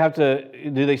only do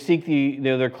they seek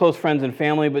their close friends and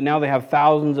family, but now they have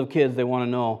thousands of kids they want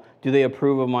to know, do they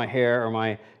approve of my hair or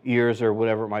my ears or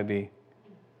whatever it might be?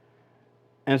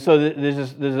 And so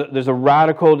there's a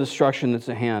radical destruction that's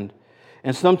at hand.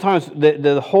 And sometimes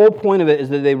the whole point of it is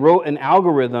that they wrote an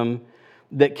algorithm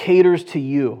that caters to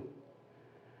you.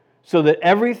 So that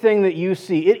everything that you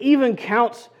see, it even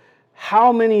counts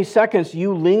how many seconds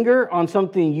you linger on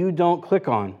something you don't click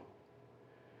on.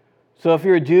 So if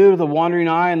you're a dude with a wandering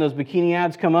eye and those bikini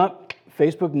ads come up,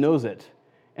 Facebook knows it.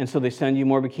 And so they send you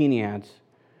more bikini ads.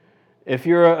 If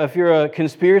you're a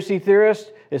conspiracy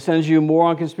theorist, it sends you more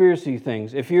on conspiracy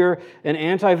things. If you're an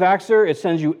anti-vaxxer, it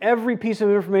sends you every piece of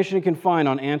information it can find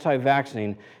on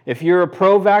anti-vaxxing. If you're a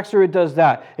pro-vaxxer, it does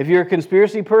that. If you're a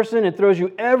conspiracy person, it throws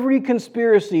you every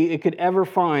conspiracy it could ever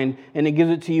find, and it gives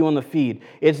it to you on the feed.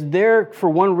 It's there for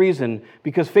one reason,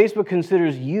 because Facebook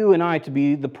considers you and I to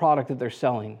be the product that they're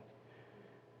selling.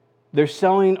 They're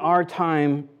selling our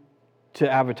time to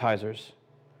advertisers.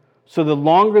 So the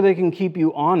longer they can keep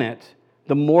you on it,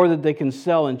 the more that they can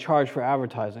sell and charge for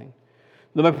advertising.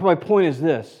 My point is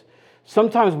this.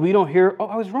 Sometimes we don't hear, oh,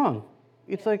 I was wrong.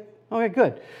 It's like, okay,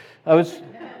 good.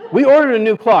 We ordered a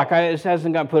new clock. It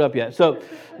hasn't gotten put up yet. So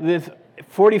this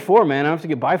 44, man, I have to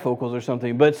get bifocals or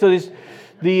something. But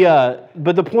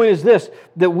the point is this,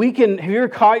 that we can, have you ever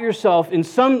caught yourself in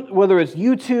some, whether it's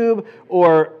YouTube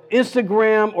or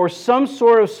Instagram or some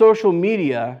sort of social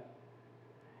media,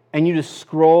 and you just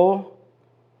scroll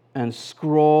and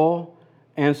scroll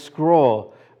and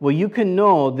scroll. Well, you can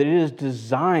know that it is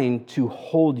designed to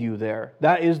hold you there.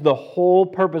 That is the whole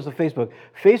purpose of Facebook.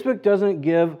 Facebook doesn't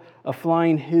give a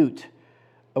flying hoot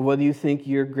of whether you think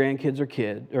your grandkids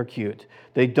are cute.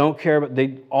 They don't care about,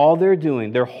 all they're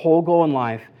doing, their whole goal in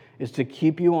life is to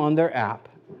keep you on their app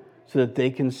so that they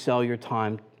can sell your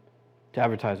time to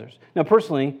advertisers. Now,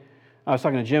 personally, I was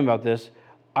talking to Jim about this.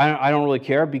 I don't really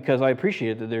care because I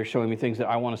appreciate that they're showing me things that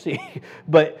I want to see.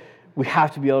 But we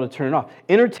have to be able to turn it off.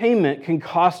 Entertainment can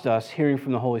cost us hearing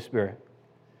from the Holy Spirit.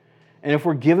 And if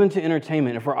we're given to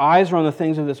entertainment, if our eyes are on the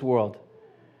things of this world,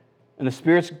 and the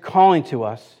Spirit's calling to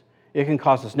us, it can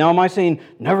cost us. Now, am I saying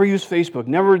never use Facebook,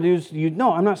 never use you?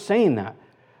 No, I'm not saying that.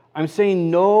 I'm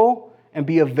saying no and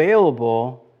be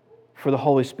available for the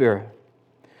Holy Spirit.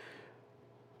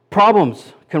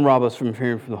 Problems can rob us from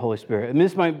hearing from the Holy Spirit. And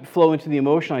this might flow into the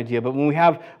emotion idea, but when we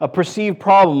have a perceived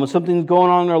problem, when something's going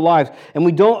on in our lives, and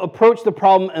we don't approach the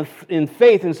problem in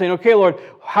faith and saying, okay, Lord,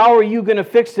 how are you going to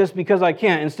fix this because I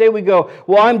can't? Instead we go,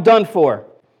 well, I'm done for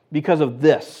because of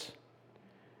this.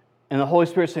 And the Holy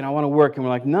Spirit's saying, I want to work. And we're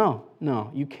like, no,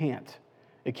 you can't.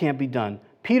 It can't be done.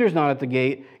 Peter's not at the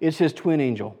gate. It's his twin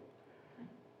angel.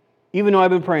 Even though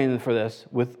I've been praying for this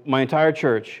with my entire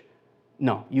church,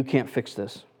 no, you can't fix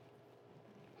this.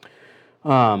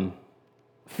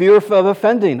 Fear of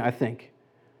offending, I think,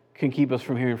 can keep us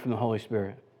from hearing from the Holy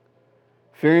Spirit.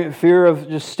 Fear of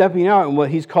just stepping out and what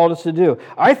He's called us to do.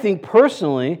 I think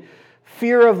personally,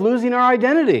 fear of losing our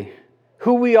identity,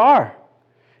 who we are.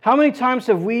 How many times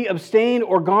have we abstained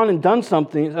or gone and done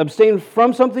something, abstained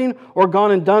from something or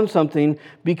gone and done something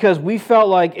because we felt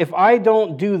like if I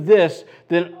don't do this,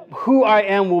 then who I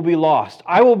am will be lost.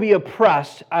 I will be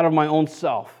oppressed out of my own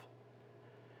self.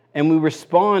 And we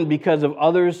respond because of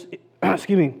others,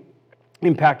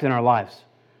 impact in our lives.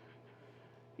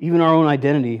 Even our own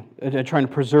identity, trying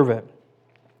to preserve it.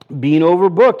 Being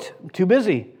overbooked, too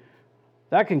busy,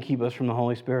 that can keep us from the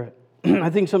Holy Spirit. I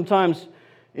think sometimes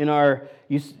in our,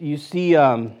 you see,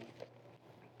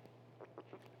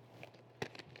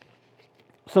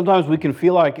 sometimes we can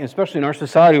feel like, especially in our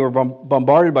society, we're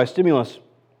bombarded by stimulus,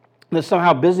 that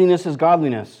somehow busyness is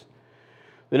godliness.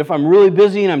 That if I'm really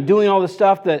busy and I'm doing all this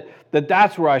stuff,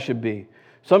 that's where I should be.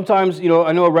 Sometimes,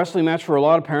 I know a wrestling match for a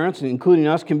lot of parents, including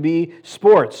us, can be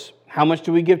sports. How much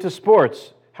do we give to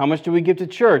sports? How much do we give to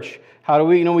church? How do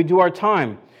we do our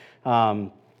time?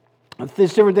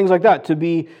 There's different things like that.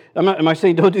 Am I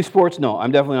saying don't do sports? No,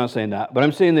 I'm definitely not saying that. But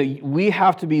I'm saying that we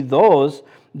have to be those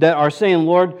that are saying,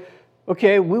 Lord,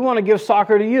 okay, we want to give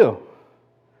soccer to you.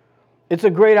 It's a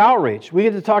great outreach. We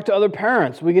get to talk to other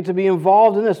parents. We get to be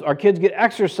involved in this. Our kids get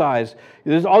exercise.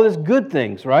 There's all these good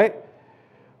things, right?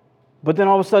 But then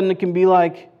all of a sudden it can be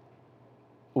like,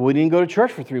 we didn't go to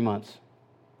church for 3 months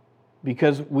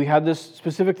because we had this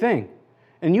specific thing.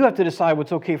 And you have to decide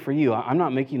what's okay for you. I'm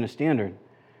not making a standard.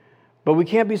 But we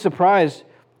can't be surprised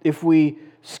if we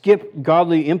skip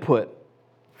godly input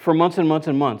for months and months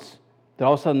and months, that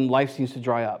all of a sudden life seems to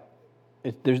dry up.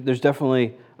 There's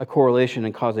definitely a correlation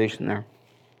and causation there.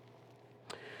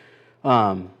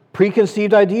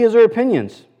 Preconceived ideas or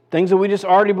opinions, things that we just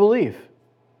already believe.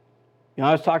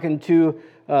 I was talking to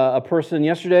a person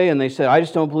yesterday, and they said, "I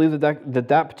just don't believe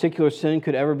that particular sin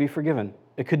could ever be forgiven.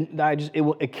 It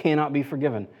cannot be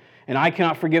forgiven, and I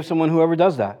cannot forgive someone who ever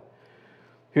does that."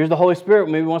 Here's the Holy Spirit,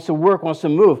 maybe wants to work, wants to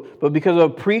move, but because of a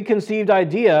preconceived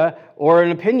idea or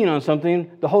an opinion on something,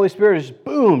 the Holy Spirit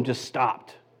just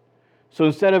stopped. So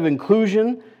instead of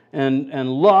inclusion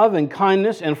and love and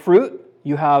kindness and fruit,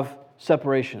 you have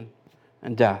separation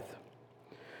and death.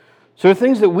 So there are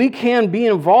things that we can be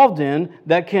involved in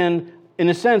that can, in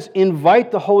a sense,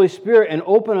 invite the Holy Spirit and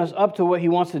open us up to what He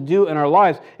wants to do in our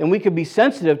lives, and we can be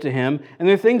sensitive to Him, and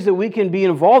there are things that we can be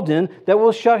involved in that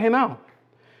will shut Him out,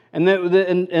 and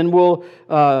will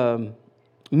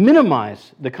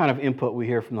minimize the kind of input we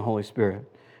hear from the Holy Spirit.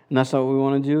 And that's not what we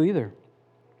want to do either.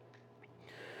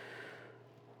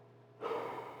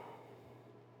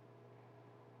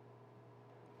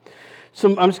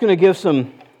 So I'm just going to give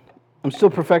some, I'm still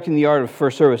perfecting the art of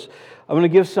first service. I'm going to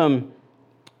give some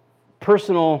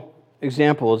personal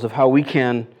examples of how we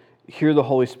can hear the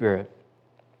Holy Spirit.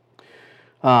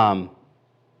 In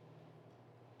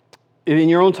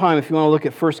your own time, if you want to look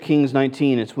at 1 Kings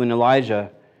 19, it's when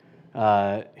Elijah,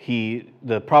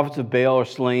 the prophets of Baal are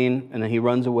slain, and then he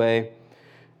runs away.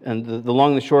 And the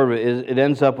long and the short of it is, it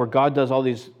ends up where God does all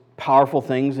these powerful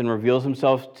things and reveals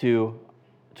Himself to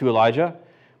Elijah.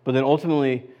 But then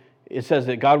ultimately, it says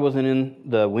that God wasn't in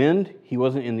the wind, He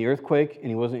wasn't in the earthquake, and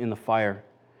He wasn't in the fire.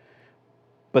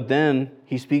 But then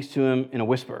He speaks to him in a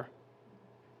whisper.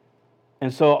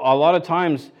 And so a lot of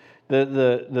times,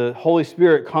 the Holy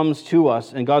Spirit comes to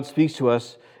us, and God speaks to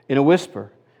us in a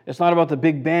whisper. It's not about the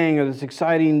big bang or this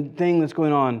exciting thing that's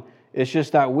going on. It's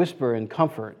just that whisper and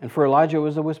comfort. And for Elijah, it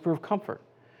was a whisper of comfort,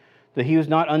 that he was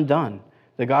not undone,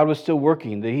 that God was still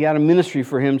working, that He had a ministry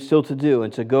for him still to do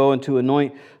and to go and to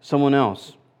anoint someone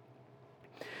else.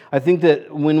 I think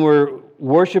that when we're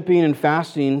worshiping and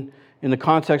fasting in the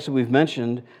context that we've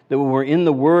mentioned, that when we're in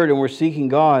the Word and we're seeking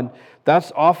God,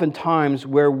 that's oftentimes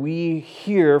where we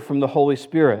hear from the Holy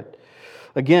Spirit.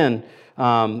 Again,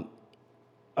 I've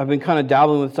been kind of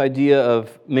dabbling with this idea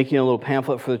of making a little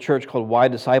pamphlet for the church called Why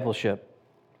Discipleship.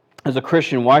 As a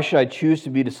Christian, why should I choose to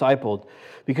be discipled?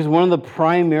 Because one of the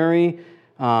primary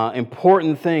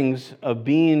important things of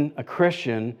being a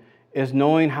Christian is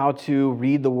knowing how to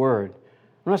read the Word.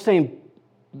 I'm not saying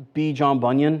be John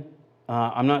Bunyan.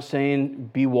 I'm not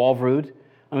saying be Walvrud.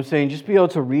 I'm saying just be able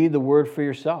to read the Word for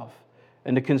yourself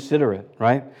and to consider it,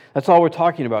 right? That's all we're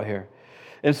talking about here.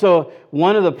 And so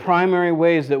one of the primary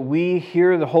ways that we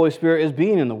hear the Holy Spirit is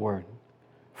being in the Word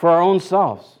for our own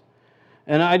selves.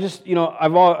 And I just, I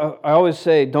always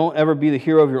say, don't ever be the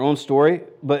hero of your own story.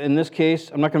 But in this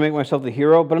case, I'm not going to make myself the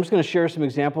hero, but I'm just going to share some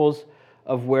examples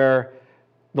of where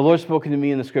the Lord's spoken to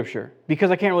me in the Scripture.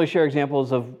 Because I can't really share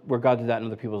examples of where God did that in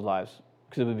other people's lives,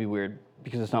 because it would be weird,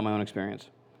 because it's not my own experience.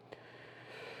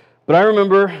 But I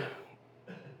remember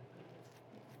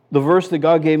the verse that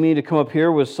God gave me to come up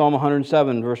here was Psalm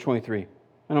 107, verse 23. And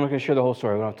I'm not going to share the whole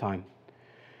story, we don't have time.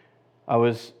 I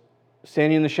was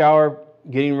standing in the shower,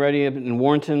 getting ready in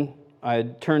Warrenton. I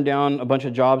had turned down a bunch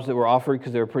of jobs that were offered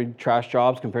because they were pretty trash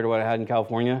jobs compared to what I had in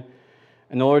California.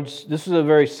 And the Lord, this was a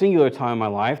very singular time in my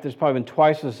life. There's probably been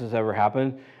twice this has ever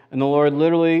happened. And the Lord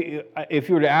literally, if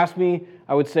you were to ask me,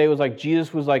 I would say it was like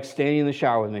Jesus was like standing in the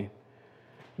shower with me.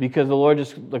 Because the Lord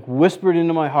just like whispered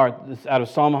into my heart out of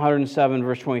Psalm 107,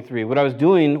 verse 23. What I was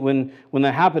doing when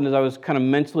that happened is I was kind of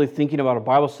mentally thinking about a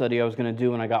Bible study I was going to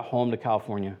do when I got home to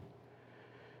California.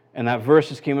 And that verse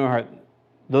just came in my heart.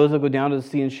 Those that go down to the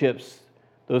sea in ships,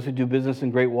 those who do business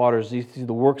in great waters, these see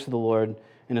the works of the Lord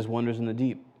and His wonders in the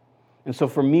deep. And so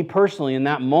for me personally, in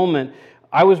that moment,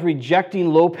 I was rejecting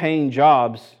low-paying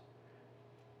jobs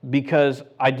because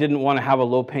I didn't want to have a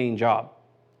low-paying job.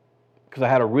 Because I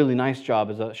had a really nice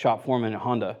job as a shop foreman at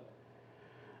Honda.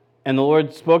 And the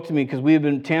Lord spoke to me because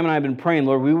Tam and I have been praying,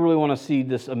 Lord, we really want to see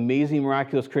this amazing,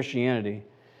 miraculous Christianity.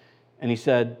 And He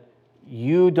said,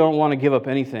 you don't want to give up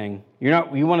anything. You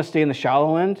want to stay in the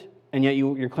shallow end, and yet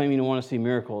you're claiming you want to see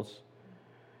miracles.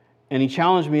 And He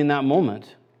challenged me in that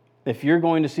moment. If you're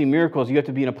going to see miracles, you have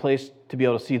to be in a place to be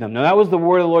able to see them. Now, that was the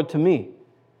word of the Lord to me.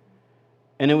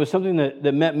 And it was something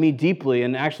that met me deeply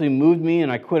and actually moved me,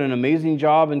 and I quit an amazing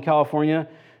job in California.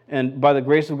 And by the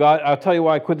grace of God, I'll tell you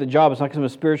why I quit the job. It's not because I'm a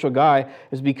spiritual guy.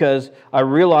 It's because I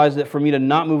realized that for me to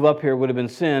not move up here would have been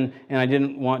sin, and I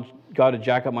didn't want God to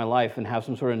jack up my life and have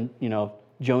some sort of,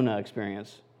 Jonah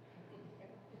experience.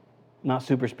 Not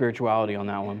super spirituality on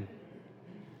that one.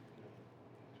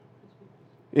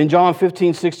 In John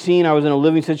 15:16, I was in a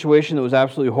living situation that was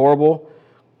absolutely horrible.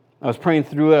 I was praying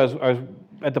through it. I was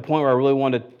at the point where I really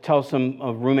wanted to tell some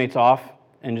roommates off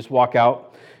and just walk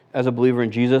out as a believer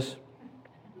in Jesus.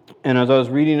 And as I was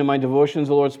reading in my devotions,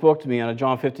 the Lord spoke to me out of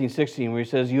John 15:16, where he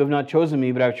says, "You have not chosen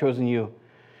me, but I've chosen you."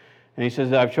 And he says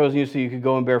that I've chosen you so you could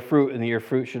go and bear fruit, and that your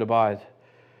fruit should abide.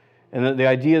 And the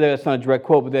idea there, it's not a direct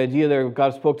quote, but the idea there,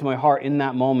 God spoke to my heart in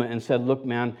that moment and said, "Look,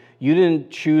 man, you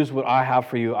didn't choose what I have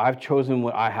for you. I've chosen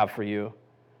what I have for you.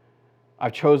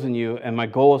 I've chosen you, and my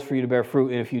goal is for you to bear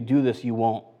fruit, and if you do this, you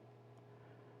won't."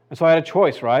 And so I had a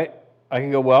choice, right? I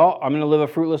could go, well, I'm going to live a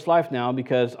fruitless life now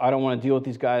because I don't want to deal with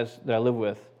these guys that I live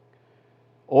with.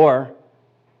 Or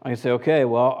I can say, okay,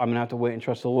 well, I'm going to have to wait and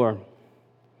trust the Lord.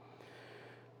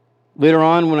 Later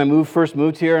on, when I first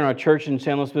moved here, and our church in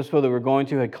San Luis Obispo that we were going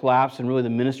to had collapsed, and really the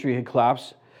ministry had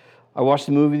collapsed, I watched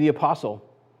the movie The Apostle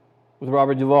with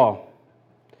Robert Duvall.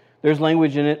 There's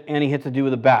language in it, and he hits a dude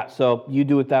with a bat, so you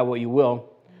do with that what you will.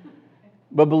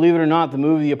 But believe it or not, the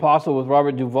movie The Apostle with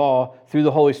Robert Duvall, through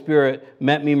the Holy Spirit,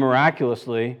 met me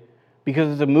miraculously,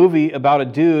 because it's a movie about a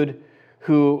dude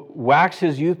who whacks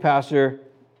his youth pastor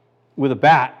with a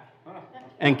bat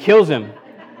and kills him.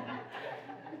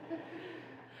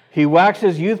 He whacks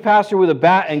his youth pastor with a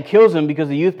bat and kills him because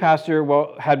the youth pastor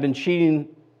had been cheating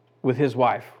with his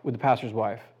wife, with the pastor's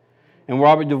wife. And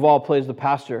Robert Duvall plays the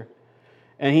pastor.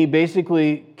 And he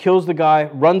basically kills the guy,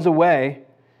 runs away,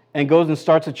 and goes and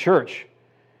starts a church.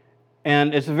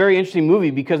 And it's a very interesting movie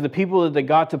because the people that they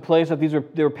got to play stuff,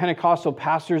 they were Pentecostal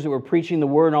pastors that were preaching the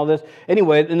word and all this.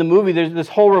 Anyway, in the movie, there's this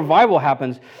whole revival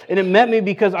happens. And it met me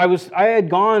because I had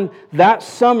gone that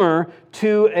summer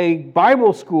to a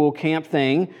Bible school camp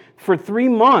thing for 3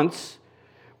 months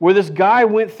where this guy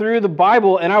went through the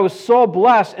Bible, and I was so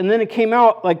blessed. And then it came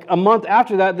out like a month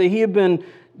after that he had been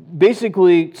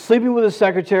basically sleeping with his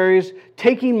secretaries,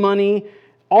 taking money,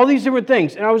 all these different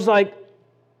things. And I was like,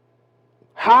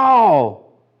 how?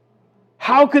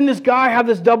 How can this guy have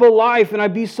this double life and I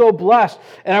be so blessed?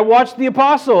 And I watched The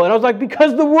Apostle, and I was like,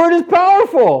 because the word is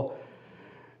powerful.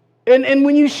 And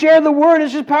when you share the word,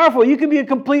 it's just powerful. You can be a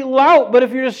complete lout, but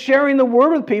if you're just sharing the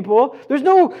word with people, there's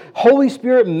no Holy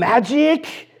Spirit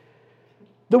magic.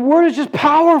 The word is just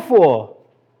powerful.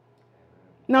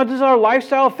 Now, does our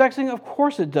lifestyle affect things? Of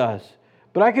course it does.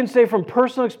 But I can say from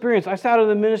personal experience, I sat in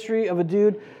the ministry of a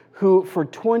dude who for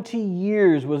 20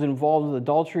 years was involved with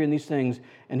adultery and these things,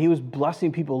 and he was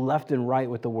blessing people left and right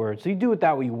with the word. So you do with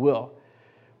that what you will.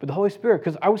 But the Holy Spirit,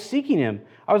 because I was seeking him.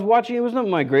 I was watching, it was not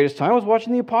my greatest time, I was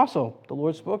watching The Apostle. The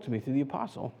Lord spoke to me through The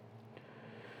Apostle.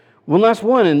 One last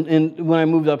one, and when I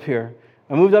moved up here.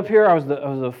 I was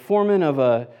a foreman of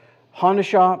a Honda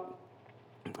shop.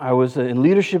 I was in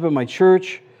leadership at my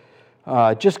church.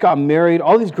 Just got married.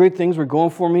 All these great things were going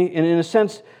for me, and in a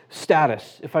sense,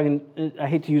 status. I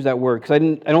hate to use that word because I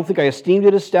don't think I esteemed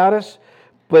it as status,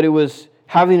 but it was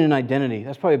having an identity.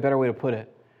 That's probably a better way to put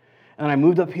it. And I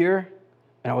moved up here,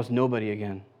 and I was nobody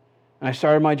again. And I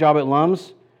started my job at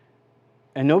Lums,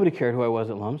 and nobody cared who I was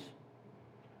at Lums.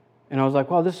 And I was like,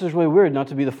 wow, this is really weird not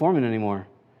to be the foreman anymore,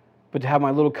 but to have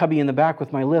my little cubby in the back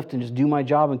with my lift and just do my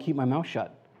job and keep my mouth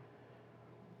shut.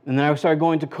 And then I started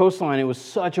going to Coastline. It was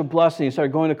such a blessing. I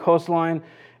started going to Coastline,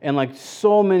 and like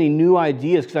so many new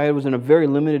ideas, because I was in a very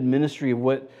limited ministry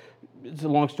of it's a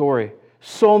long story.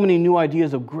 So many new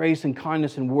ideas of grace and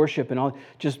kindness and worship and all,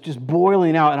 just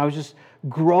boiling out. And I was just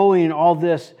growing in all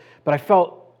this, but I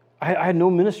felt I had no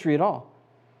ministry at all.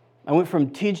 I went from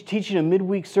teaching a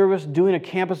midweek service, doing a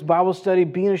campus Bible study,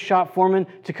 being a shop foreman,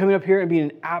 to coming up here and being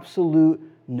an absolute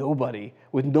nobody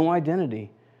with no identity.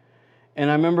 And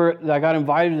I remember that I got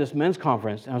invited to this men's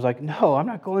conference, and I was like, no, I'm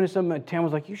not going to something. Tam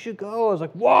was like, you should go. I was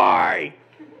like, why?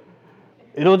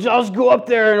 I'll just go up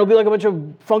there, and it'll be like a bunch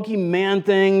of funky man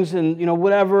things and,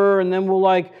 whatever, and then we'll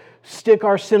like stick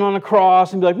our sin on a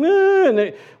cross and be like, meh,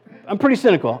 and I'm pretty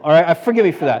cynical, all right? Forgive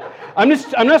me for that. I'm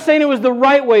not saying it was the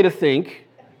right way to think.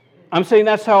 I'm saying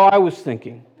that's how I was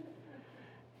thinking.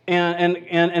 And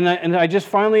I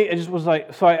just was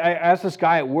like, so I asked this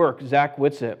guy at work, Zach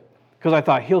Whitsett, because I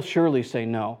thought he'll surely say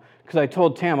no. Because I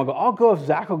told Tam, I'll go if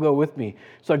Zach will go with me.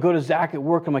 So I go to Zach at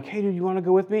work. I'm like, hey, dude, you want to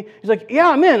go with me? He's like, yeah,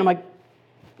 I'm in. I'm like,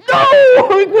 no!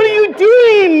 Like, what are you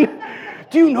doing?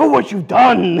 Do you know what you've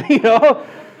done?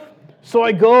 So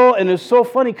I go, and it's so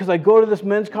funny because I go to this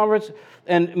men's conference,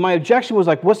 and my objection was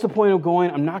like, what's the point of going?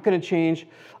 I'm not going to change.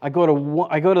 I go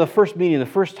to the first meeting. The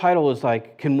first title is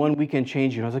like, can one weekend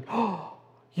change you? And I was like, oh,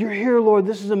 you're here, Lord.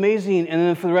 This is amazing. And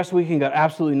then for the rest of the weekend, got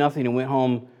absolutely nothing and went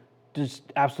home just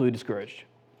absolutely discouraged.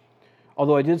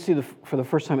 Although I did see, for the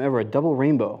first time ever, a double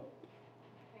rainbow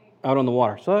out on the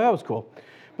water. So that was cool.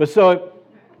 But so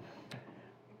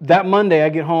that Monday, I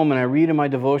get home and I read in my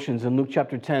devotions in Luke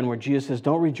chapter 10 where Jesus says,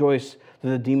 don't rejoice that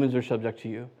the demons are subject to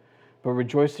you, but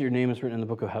rejoice that your name is written in the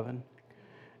book of heaven.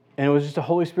 And it was just a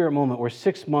Holy Spirit moment where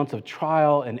 6 months of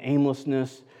trial and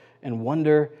aimlessness and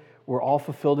wonder were all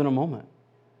fulfilled in a moment.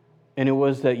 And it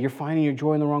was that you're finding your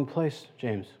joy in the wrong place,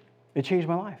 James. It changed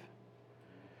my life.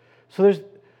 So there's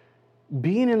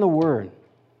being in the Word,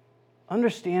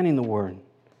 understanding the Word,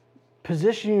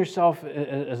 positioning yourself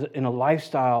in a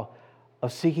lifestyle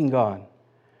of seeking God.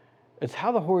 It's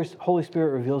how the Holy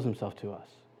Spirit reveals himself to us.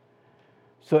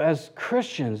 So as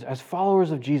Christians, as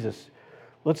followers of Jesus,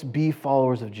 let's be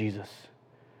followers of Jesus.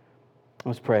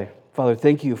 Let's pray. Father,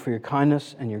 thank you for your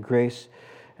kindness and your grace,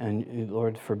 and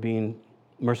Lord, for being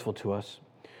merciful to us.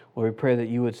 Lord, we pray that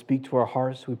you would speak to our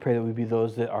hearts. We pray that we be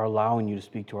those that are allowing you to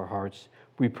speak to our hearts.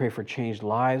 We pray for changed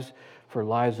lives, for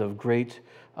lives of great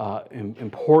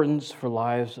importance, for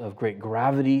lives of great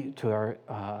gravity to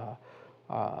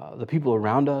the people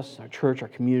around us, our church, our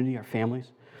community, our families.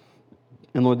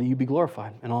 And Lord, that you be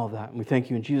glorified in all of that. And we thank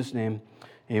you in Jesus' name.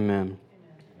 Amen.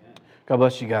 God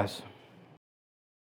bless you guys.